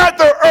 not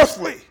their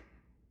earthly.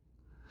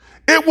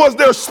 It was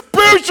their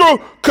spiritual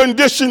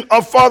condition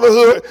of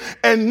fatherhood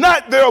and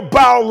not their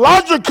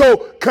biological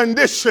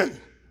condition.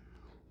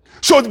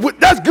 So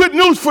that's good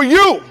news for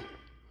you.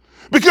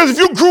 Because if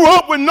you grew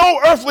up with no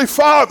earthly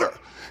father,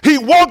 he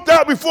walked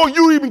out before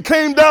you even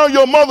came down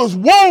your mother's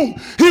womb.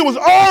 He was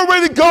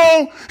already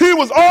gone. He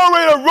was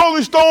already a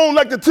rolling stone,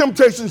 like the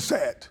Temptations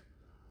said.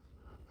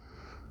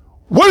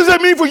 What does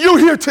that mean for you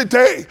here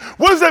today?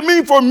 What does that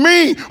mean for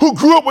me who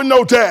grew up with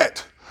no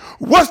dad?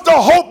 What's the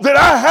hope that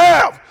I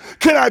have?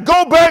 Can I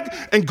go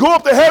back and go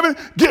up to heaven,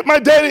 get my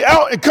daddy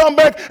out and come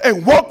back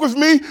and walk with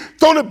me,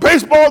 throw the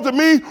baseball to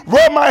me,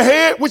 rub my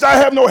head, which I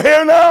have no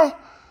hair now?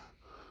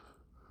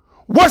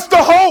 What's the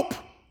hope?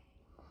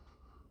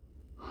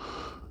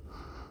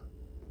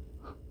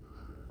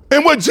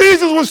 And what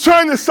Jesus was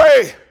trying to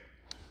say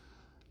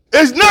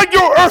is not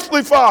your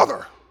earthly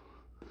father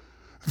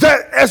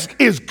that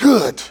is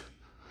good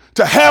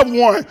to have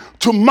one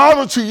to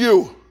model to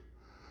you,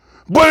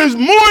 but it's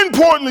more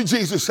importantly,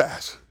 Jesus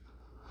says,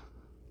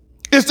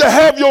 is to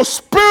have your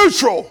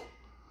spiritual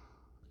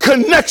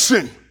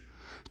connection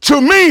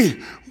to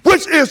me,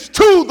 which is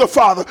to the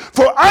Father.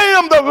 For I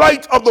am the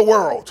light of the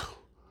world.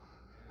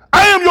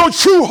 I am your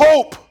true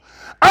hope.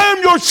 I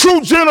am your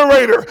true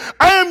generator.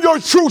 I am your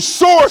true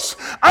source.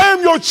 I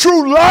am your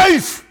true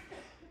life.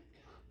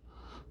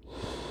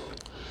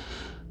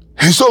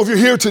 And so if you're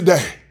here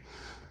today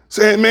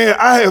saying, man,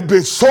 I have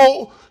been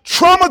so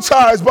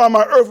traumatized by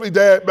my earthly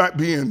dad not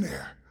being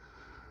there,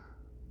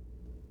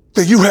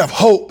 that you have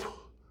hope.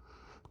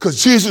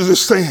 Because Jesus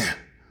is saying,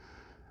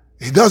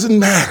 it doesn't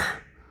matter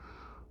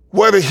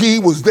whether he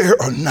was there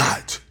or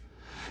not,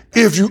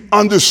 if you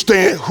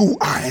understand who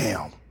I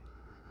am.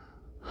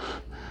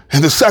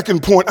 And the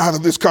second point out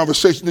of this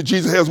conversation that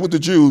Jesus has with the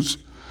Jews,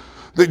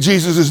 that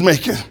Jesus is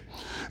making,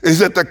 is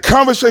that the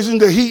conversation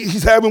that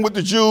he's having with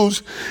the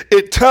Jews,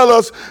 it tells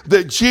us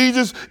that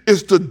Jesus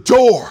is the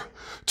door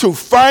to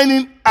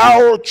finding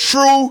our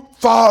true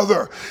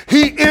Father.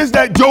 He is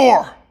that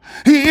door.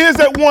 He is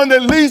that one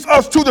that leads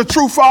us to the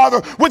true Father,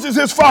 which is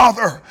his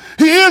Father.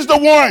 He is the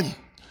one.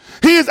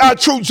 He is our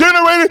true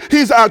generator.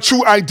 He's our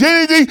true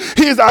identity.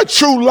 He is our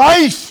true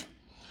life.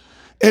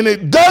 And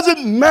it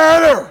doesn't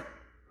matter.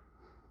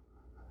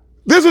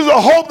 This is a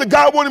hope that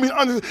God wanted me to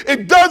understand.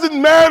 It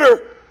doesn't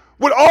matter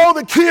with all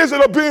the kids that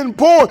are being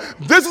born.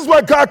 This is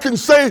what God can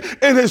say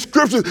in his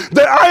scriptures,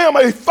 that I am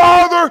a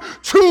father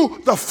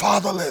to the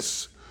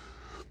fatherless.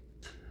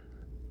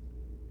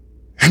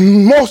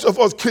 And most of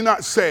us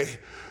cannot say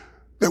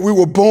that we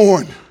were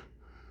born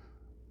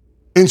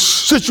in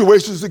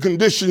situations and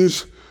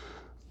conditions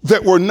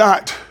that were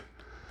not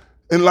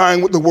in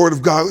line with the word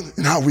of God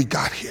and how we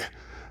got here.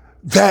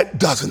 That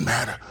doesn't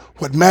matter.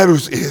 What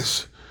matters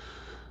is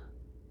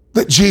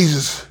that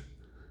Jesus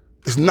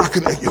is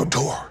knocking at your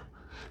door.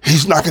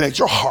 He's knocking at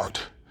your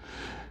heart.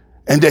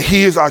 And that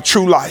he is our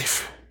true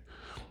life.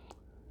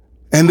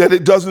 And that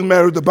it doesn't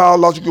matter the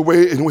biological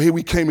way and the way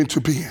we came into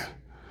being.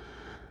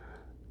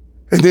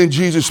 And then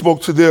Jesus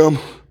spoke to them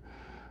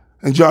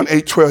in John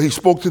 8:12. He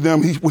spoke to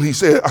them when he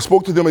said, I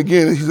spoke to them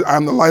again, and he said,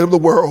 I'm the light of the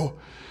world.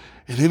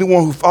 And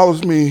anyone who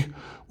follows me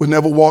would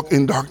never walk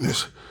in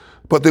darkness,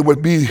 but they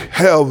would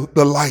have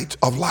the light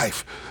of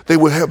life. They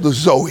would have the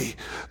Zoe.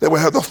 They would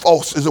have the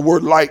phos, is the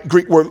word light,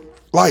 Greek word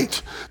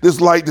light.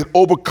 This light that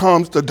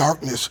overcomes the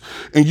darkness.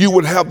 And you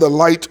would have the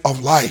light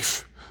of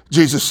life,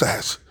 Jesus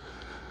says.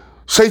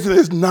 Satan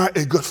is not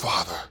a good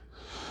father,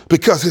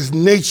 because his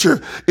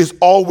nature is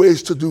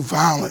always to do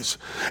violence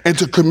and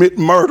to commit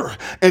murder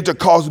and to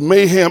cause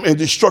mayhem and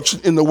destruction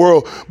in the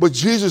world. But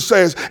Jesus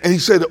says, and he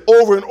said it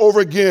over and over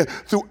again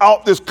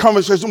throughout this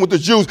conversation with the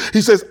Jews,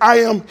 he says,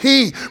 I am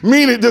he.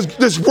 Meaning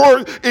this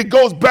word, it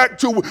goes back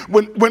to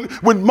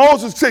when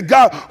Moses said,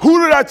 God,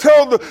 who did I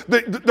tell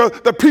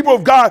the people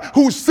of God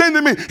who's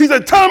sending me? He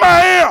said, tell them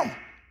I am.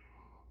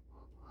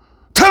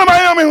 Tell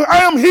him I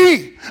am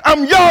he.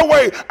 I'm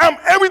Yahweh. I'm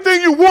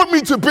everything you want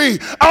me to be.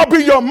 I'll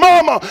be your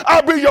mama.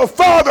 I'll be your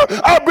father.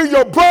 I'll be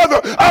your brother.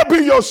 I'll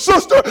be your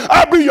sister.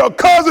 I'll be your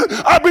cousin.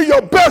 I'll be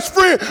your best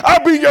friend.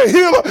 I'll be your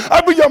healer.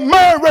 I'll be your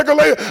mind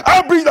regulator.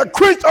 I'll be the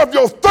quench of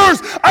your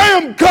thirst. I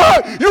am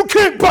God. You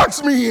can't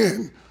box me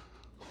in.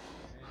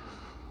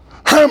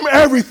 I'm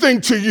everything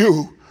to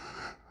you.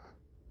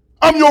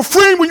 I'm your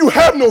friend when you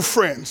have no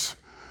friends.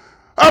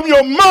 I'm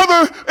your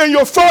mother and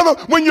your father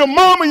when your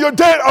mom and your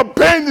dad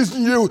abandons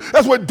you.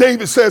 That's what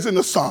David says in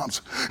the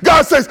Psalms.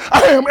 God says,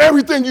 I am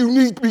everything you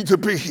need me to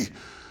be.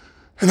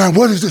 And now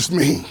what does this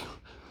mean?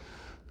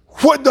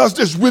 What does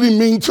this really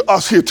mean to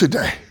us here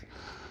today?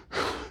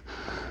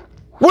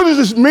 What does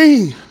this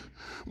mean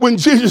when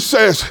Jesus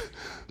says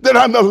that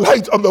I'm the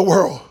light of the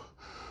world?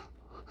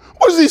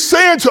 What is he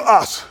saying to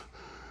us?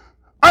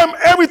 I'm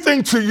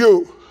everything to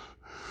you.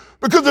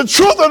 Because the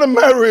truth of the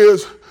matter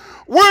is,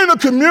 we're in a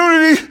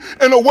community,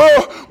 in a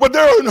world where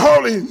there are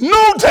hardly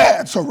no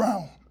dads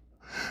around.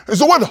 And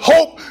so what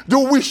hope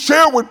do we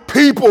share with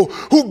people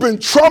who've been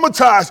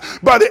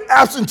traumatized by the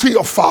absentee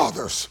of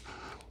fathers,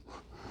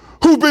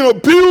 who've been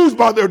abused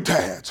by their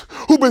dads,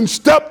 who've been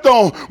stepped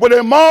on, where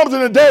their moms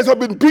and their dads have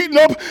been beaten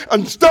up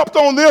and stepped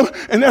on them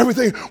and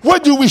everything?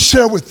 What do we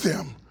share with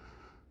them?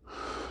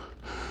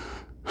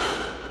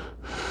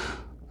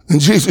 And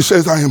Jesus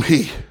says, I am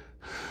he,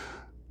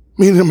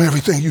 meaning I'm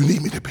everything you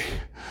need me to be.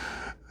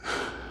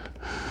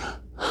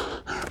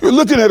 You're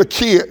looking at a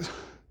kid.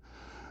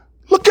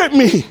 Look at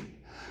me.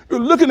 You're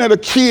looking at a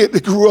kid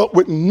that grew up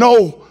with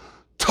no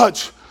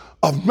touch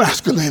of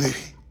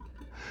masculinity.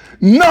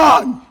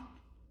 None.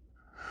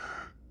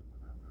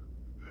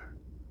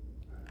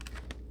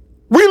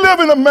 We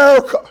live in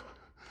America.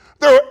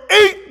 There are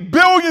 8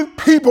 billion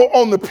people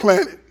on the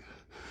planet.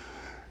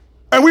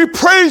 And we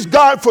praise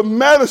God for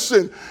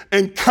medicine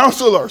and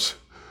counselors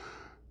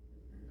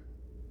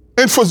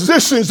and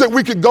physicians that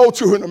we could go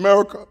to in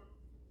America.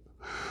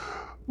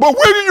 But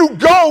where do you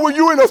go when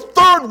you're in a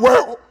third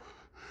world?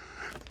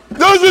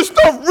 Does this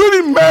stuff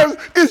really matter?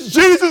 Is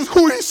Jesus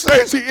who he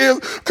says he is?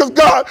 Because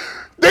God,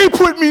 they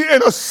put me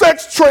in a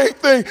sex trade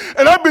thing,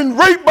 and I've been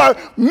raped by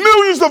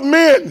millions of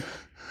men.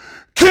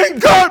 Can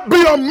God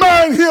be a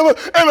mind healer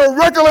and a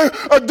regulator,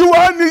 or do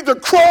I need to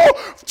crawl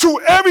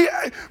to every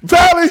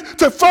valley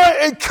to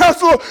find a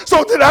counselor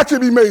so that I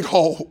can be made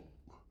whole?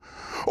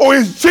 Or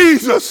is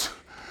Jesus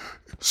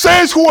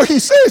says who he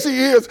says he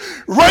is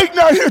right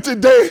now here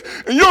today,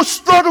 and you're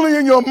struggling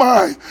in your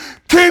mind?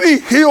 Can he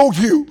heal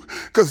you?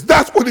 Because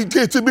that's what he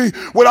did to me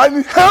when I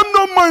didn't have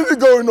no money to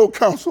go to no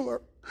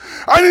counselor.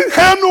 I didn't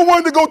have no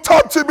one to go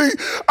talk to me.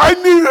 I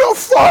needed a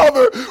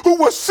father who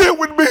would sit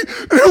with me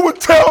and who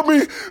would tell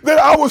me that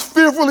I was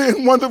fearfully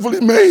and wonderfully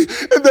made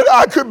and that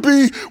I could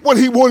be what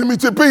he wanted me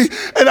to be.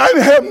 And I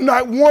didn't have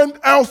not 1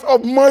 ounce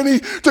of money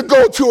to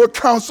go to a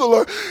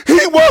counselor. He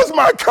was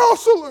my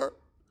counselor.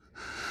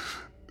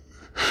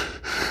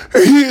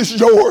 And he is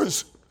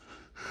yours.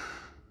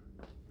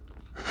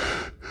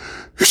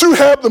 If you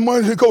have the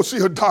money to go see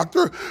a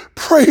doctor,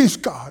 praise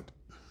God.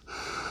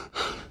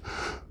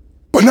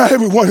 But not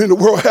everyone in the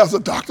world has a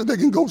doctor they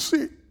can go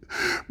see.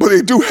 But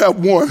they do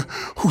have one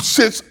who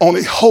sits on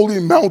a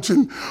holy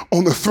mountain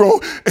on the throne,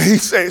 and he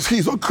says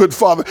he's a good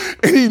father,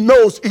 and he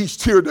knows each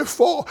tear that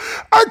falls.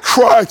 I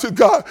cry to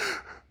God.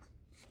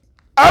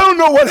 I don't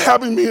know what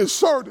happened to me in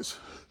Sardis,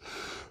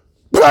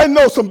 but I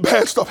know some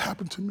bad stuff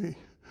happened to me.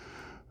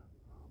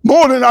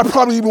 More than I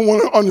probably even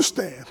want to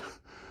understand.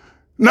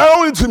 Not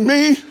only to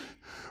me,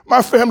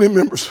 my family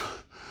members,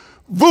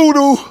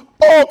 voodoo,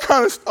 all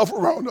kind of stuff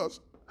around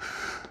us.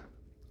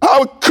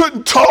 I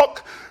couldn't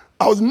talk.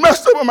 I was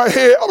messed up in my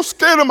head. I was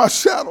scared of my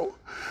shadow.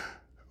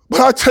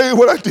 But I tell you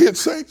what I did,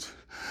 saints.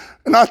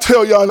 And I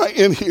tell y'all, and I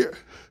end here.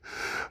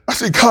 I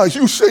said, God,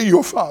 you say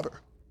you're a father.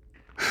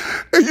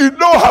 And you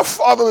know how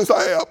fatherless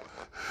I am.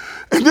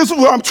 And this is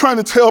what I'm trying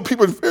to tell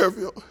people in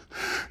Fairfield.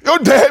 Your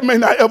dad may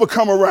not ever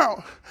come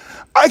around.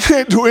 I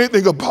can't do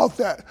anything about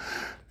that.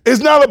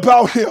 It's not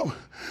about him.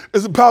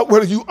 It's about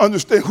whether you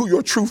understand who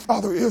your true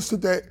father is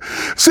today.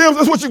 See,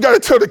 that's what you got to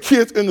tell the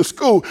kids in the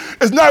school.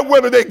 It's not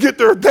whether they get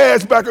their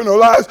dads back in their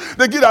lives,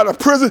 they get out of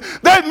prison.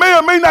 That may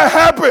or may not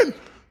happen.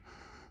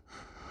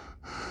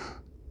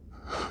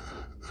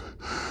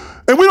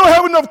 And we don't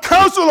have enough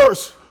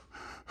counselors.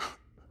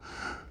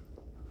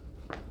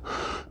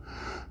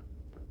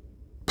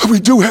 But we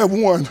do have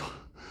one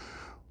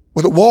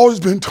where the wall has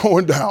been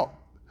torn down.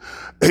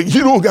 And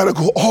you don't got to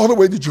go all the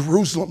way to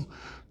Jerusalem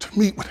to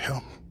meet with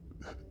him.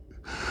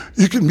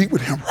 You can meet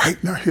with him right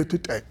now here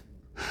today.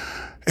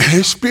 And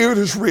his spirit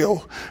is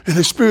real, and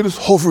his spirit is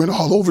hovering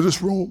all over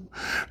this room.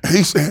 And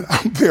he's saying,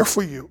 I'm there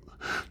for you.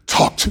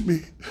 Talk to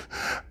me.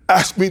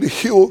 Ask me to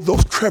heal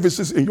those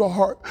crevices in your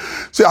heart.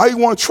 See, I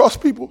didn't want to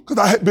trust people because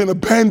I had been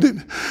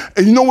abandoned.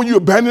 And you know when you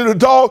abandon a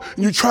dog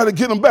and you try to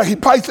get him back, he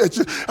bites at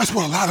you. That's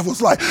what a lot of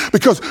us like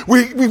because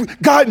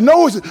God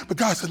knows it. But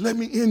God said, let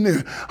me in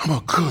there. I'm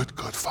a good,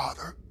 good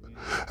father.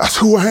 That's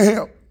who I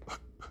am.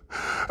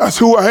 That's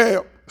who I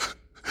am.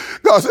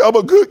 God said, I'm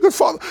a good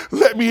Father.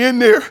 Let me in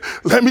there.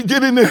 Let me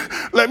get in there.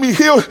 Let me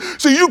heal.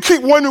 So you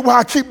keep wondering why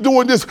I keep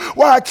doing this,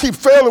 why I keep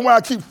failing, why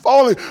I keep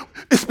falling.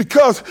 It's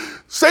because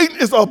Satan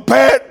is a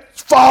bad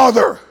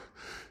father.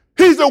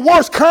 He's the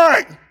worst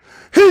kind.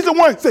 He's the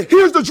one that says,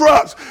 here's the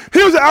drugs,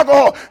 here's the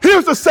alcohol,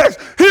 here's the sex,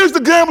 here's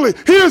the gambling,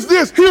 here's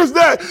this, here's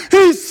that.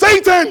 He's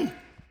Satan.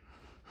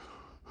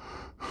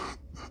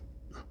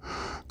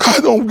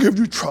 God don't give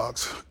you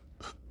drugs.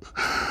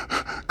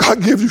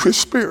 God gives you his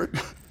spirit.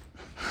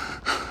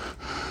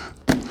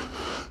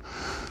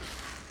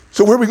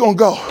 So where are we going to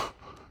go?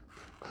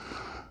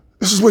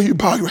 This is where you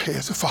bow your head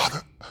and say,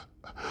 Father,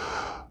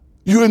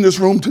 you in this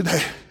room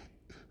today.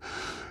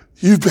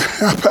 You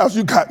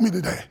got me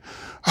today.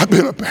 I've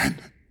been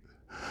abandoned.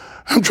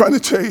 I'm trying to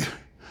tell you,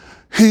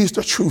 he's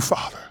the true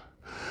Father.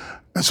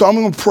 And so I'm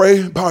going to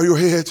pray, bow your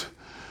heads.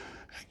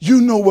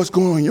 You know what's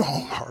going on in your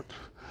own heart.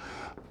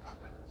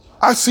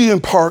 I see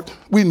in part,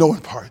 we know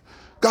in part.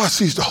 God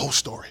sees the whole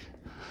story.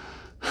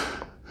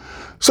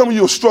 Some of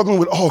you are struggling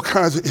with all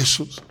kinds of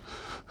issues.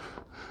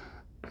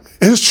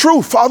 And it's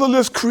true,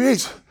 fatherless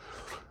creates,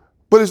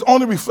 but it's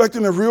only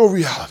reflecting a real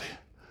reality.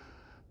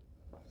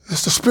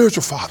 It's the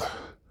spiritual father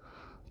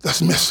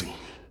that's missing.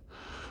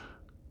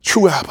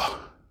 True Abba.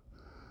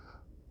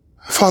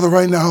 Father,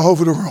 right now,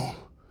 over the room,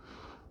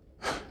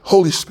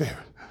 Holy Spirit,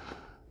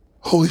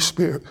 Holy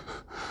Spirit,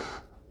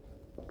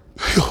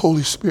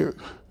 Holy Spirit,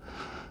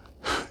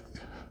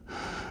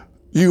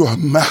 you are a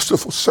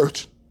masterful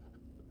surgeon.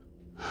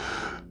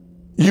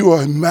 You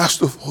are a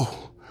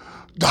masterful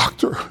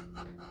doctor.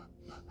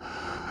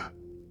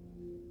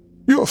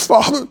 You're a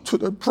father to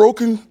the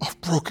broken of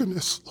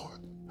brokenness, Lord.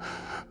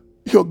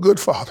 You're a good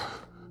father.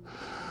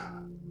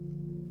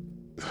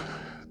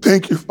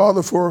 Thank you,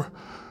 Father, for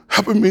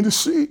helping me to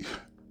see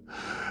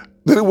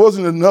that it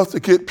wasn't enough to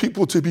get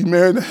people to be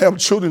married and have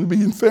children, to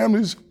be in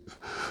families.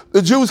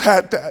 The Jews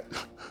had that.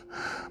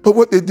 But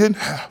what they didn't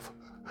have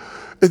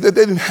is that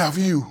they didn't have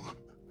you,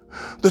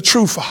 the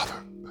true Father.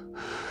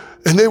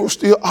 And they were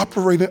still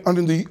operating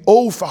under the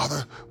old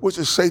father, which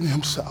is Satan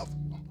himself.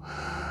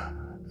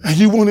 And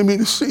you wanted me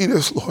to see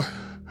this, Lord,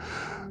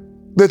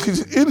 that at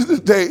the end of the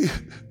day,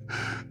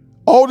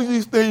 all of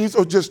these things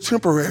are just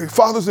temporary,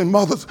 fathers and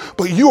mothers,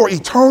 but you are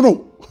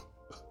eternal.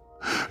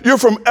 You're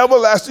from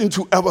everlasting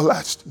to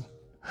everlasting.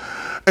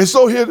 And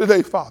so here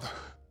today, Father,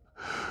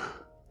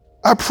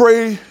 I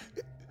pray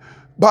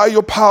by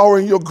your power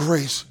and your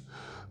grace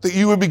that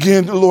you would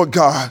begin, Lord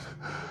God,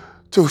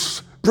 to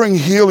bring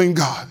healing,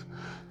 God,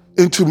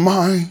 into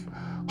mind,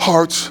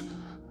 hearts,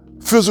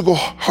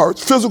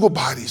 physical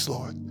bodies,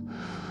 Lord.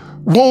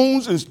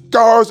 Wounds and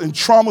scars and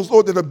traumas,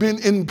 Lord, that have been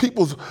in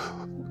people's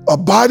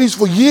bodies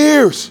for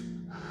years.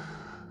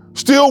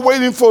 Still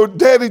waiting for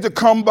daddy to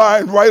come by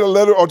and write a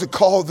letter or to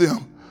call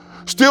them.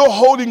 Still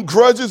holding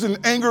grudges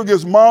and anger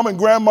against mom and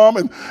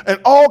grandmom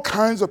and all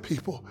kinds of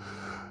people.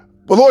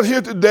 But Lord,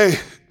 here today,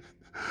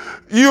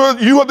 you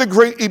are the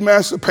great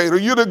emancipator.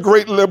 You're the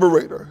great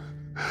liberator.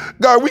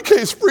 God, we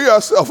can't free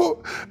ourselves.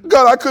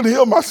 God, I couldn't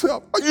heal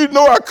myself. You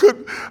know I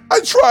couldn't. I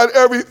tried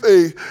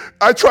everything.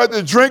 I tried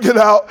to drink it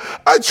out.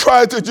 I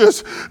tried to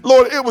just,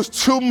 Lord, it was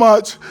too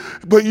much.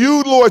 But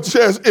you, Lord,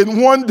 just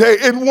in one day,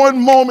 in one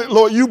moment,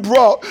 Lord, you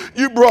brought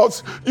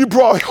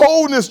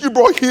wholeness. You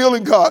brought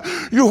healing, God.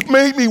 You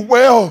made me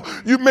well.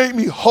 You made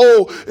me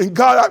whole. And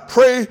God, I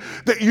pray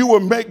that you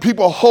will make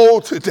people whole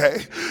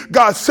today.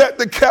 God, set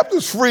the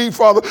captives free,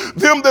 Father.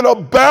 Them that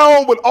are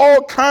bound with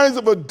all kinds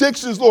of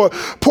addictions, Lord,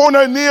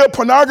 pornography,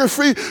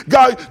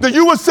 God, that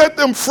you would set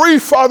them free,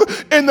 Father,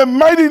 in the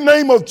mighty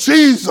name of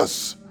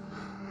Jesus.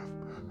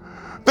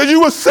 That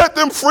you would set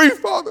them free,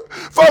 Father.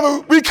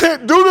 Father, we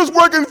can't do this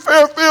work in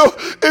Fairfield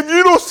if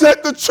you don't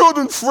set the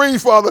children free,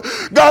 Father.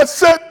 God,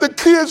 set the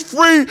kids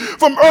free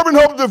from Urban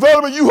Hope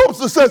Development, You Hope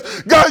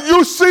Success. God,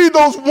 you see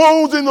those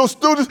wounds in those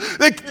students.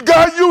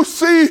 God, you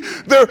see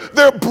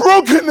their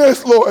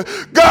brokenness, Lord.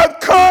 God,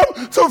 come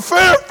to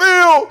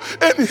Fairfield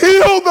and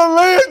heal the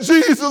land,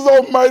 Jesus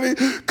Almighty.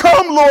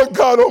 Come, Lord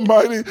God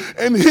Almighty,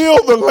 and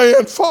heal the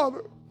land,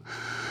 Father.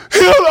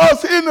 Heal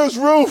us in this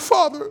room,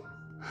 Father,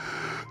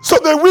 so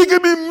that we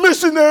can be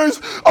missionaries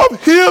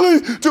of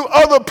healing to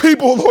other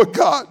people, Lord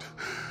God.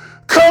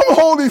 Come,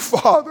 Holy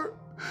Father,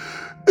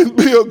 and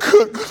be a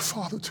good, good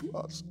Father to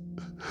us.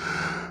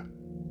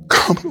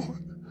 Come, Lord.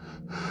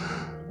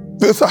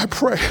 This I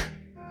pray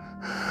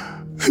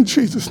in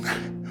Jesus'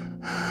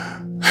 name.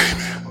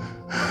 Amen.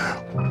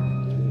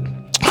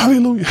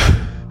 Hallelujah.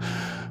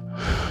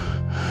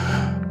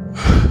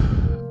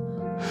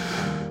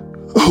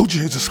 Oh,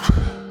 Jesus.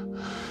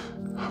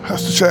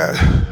 Pastor Chad.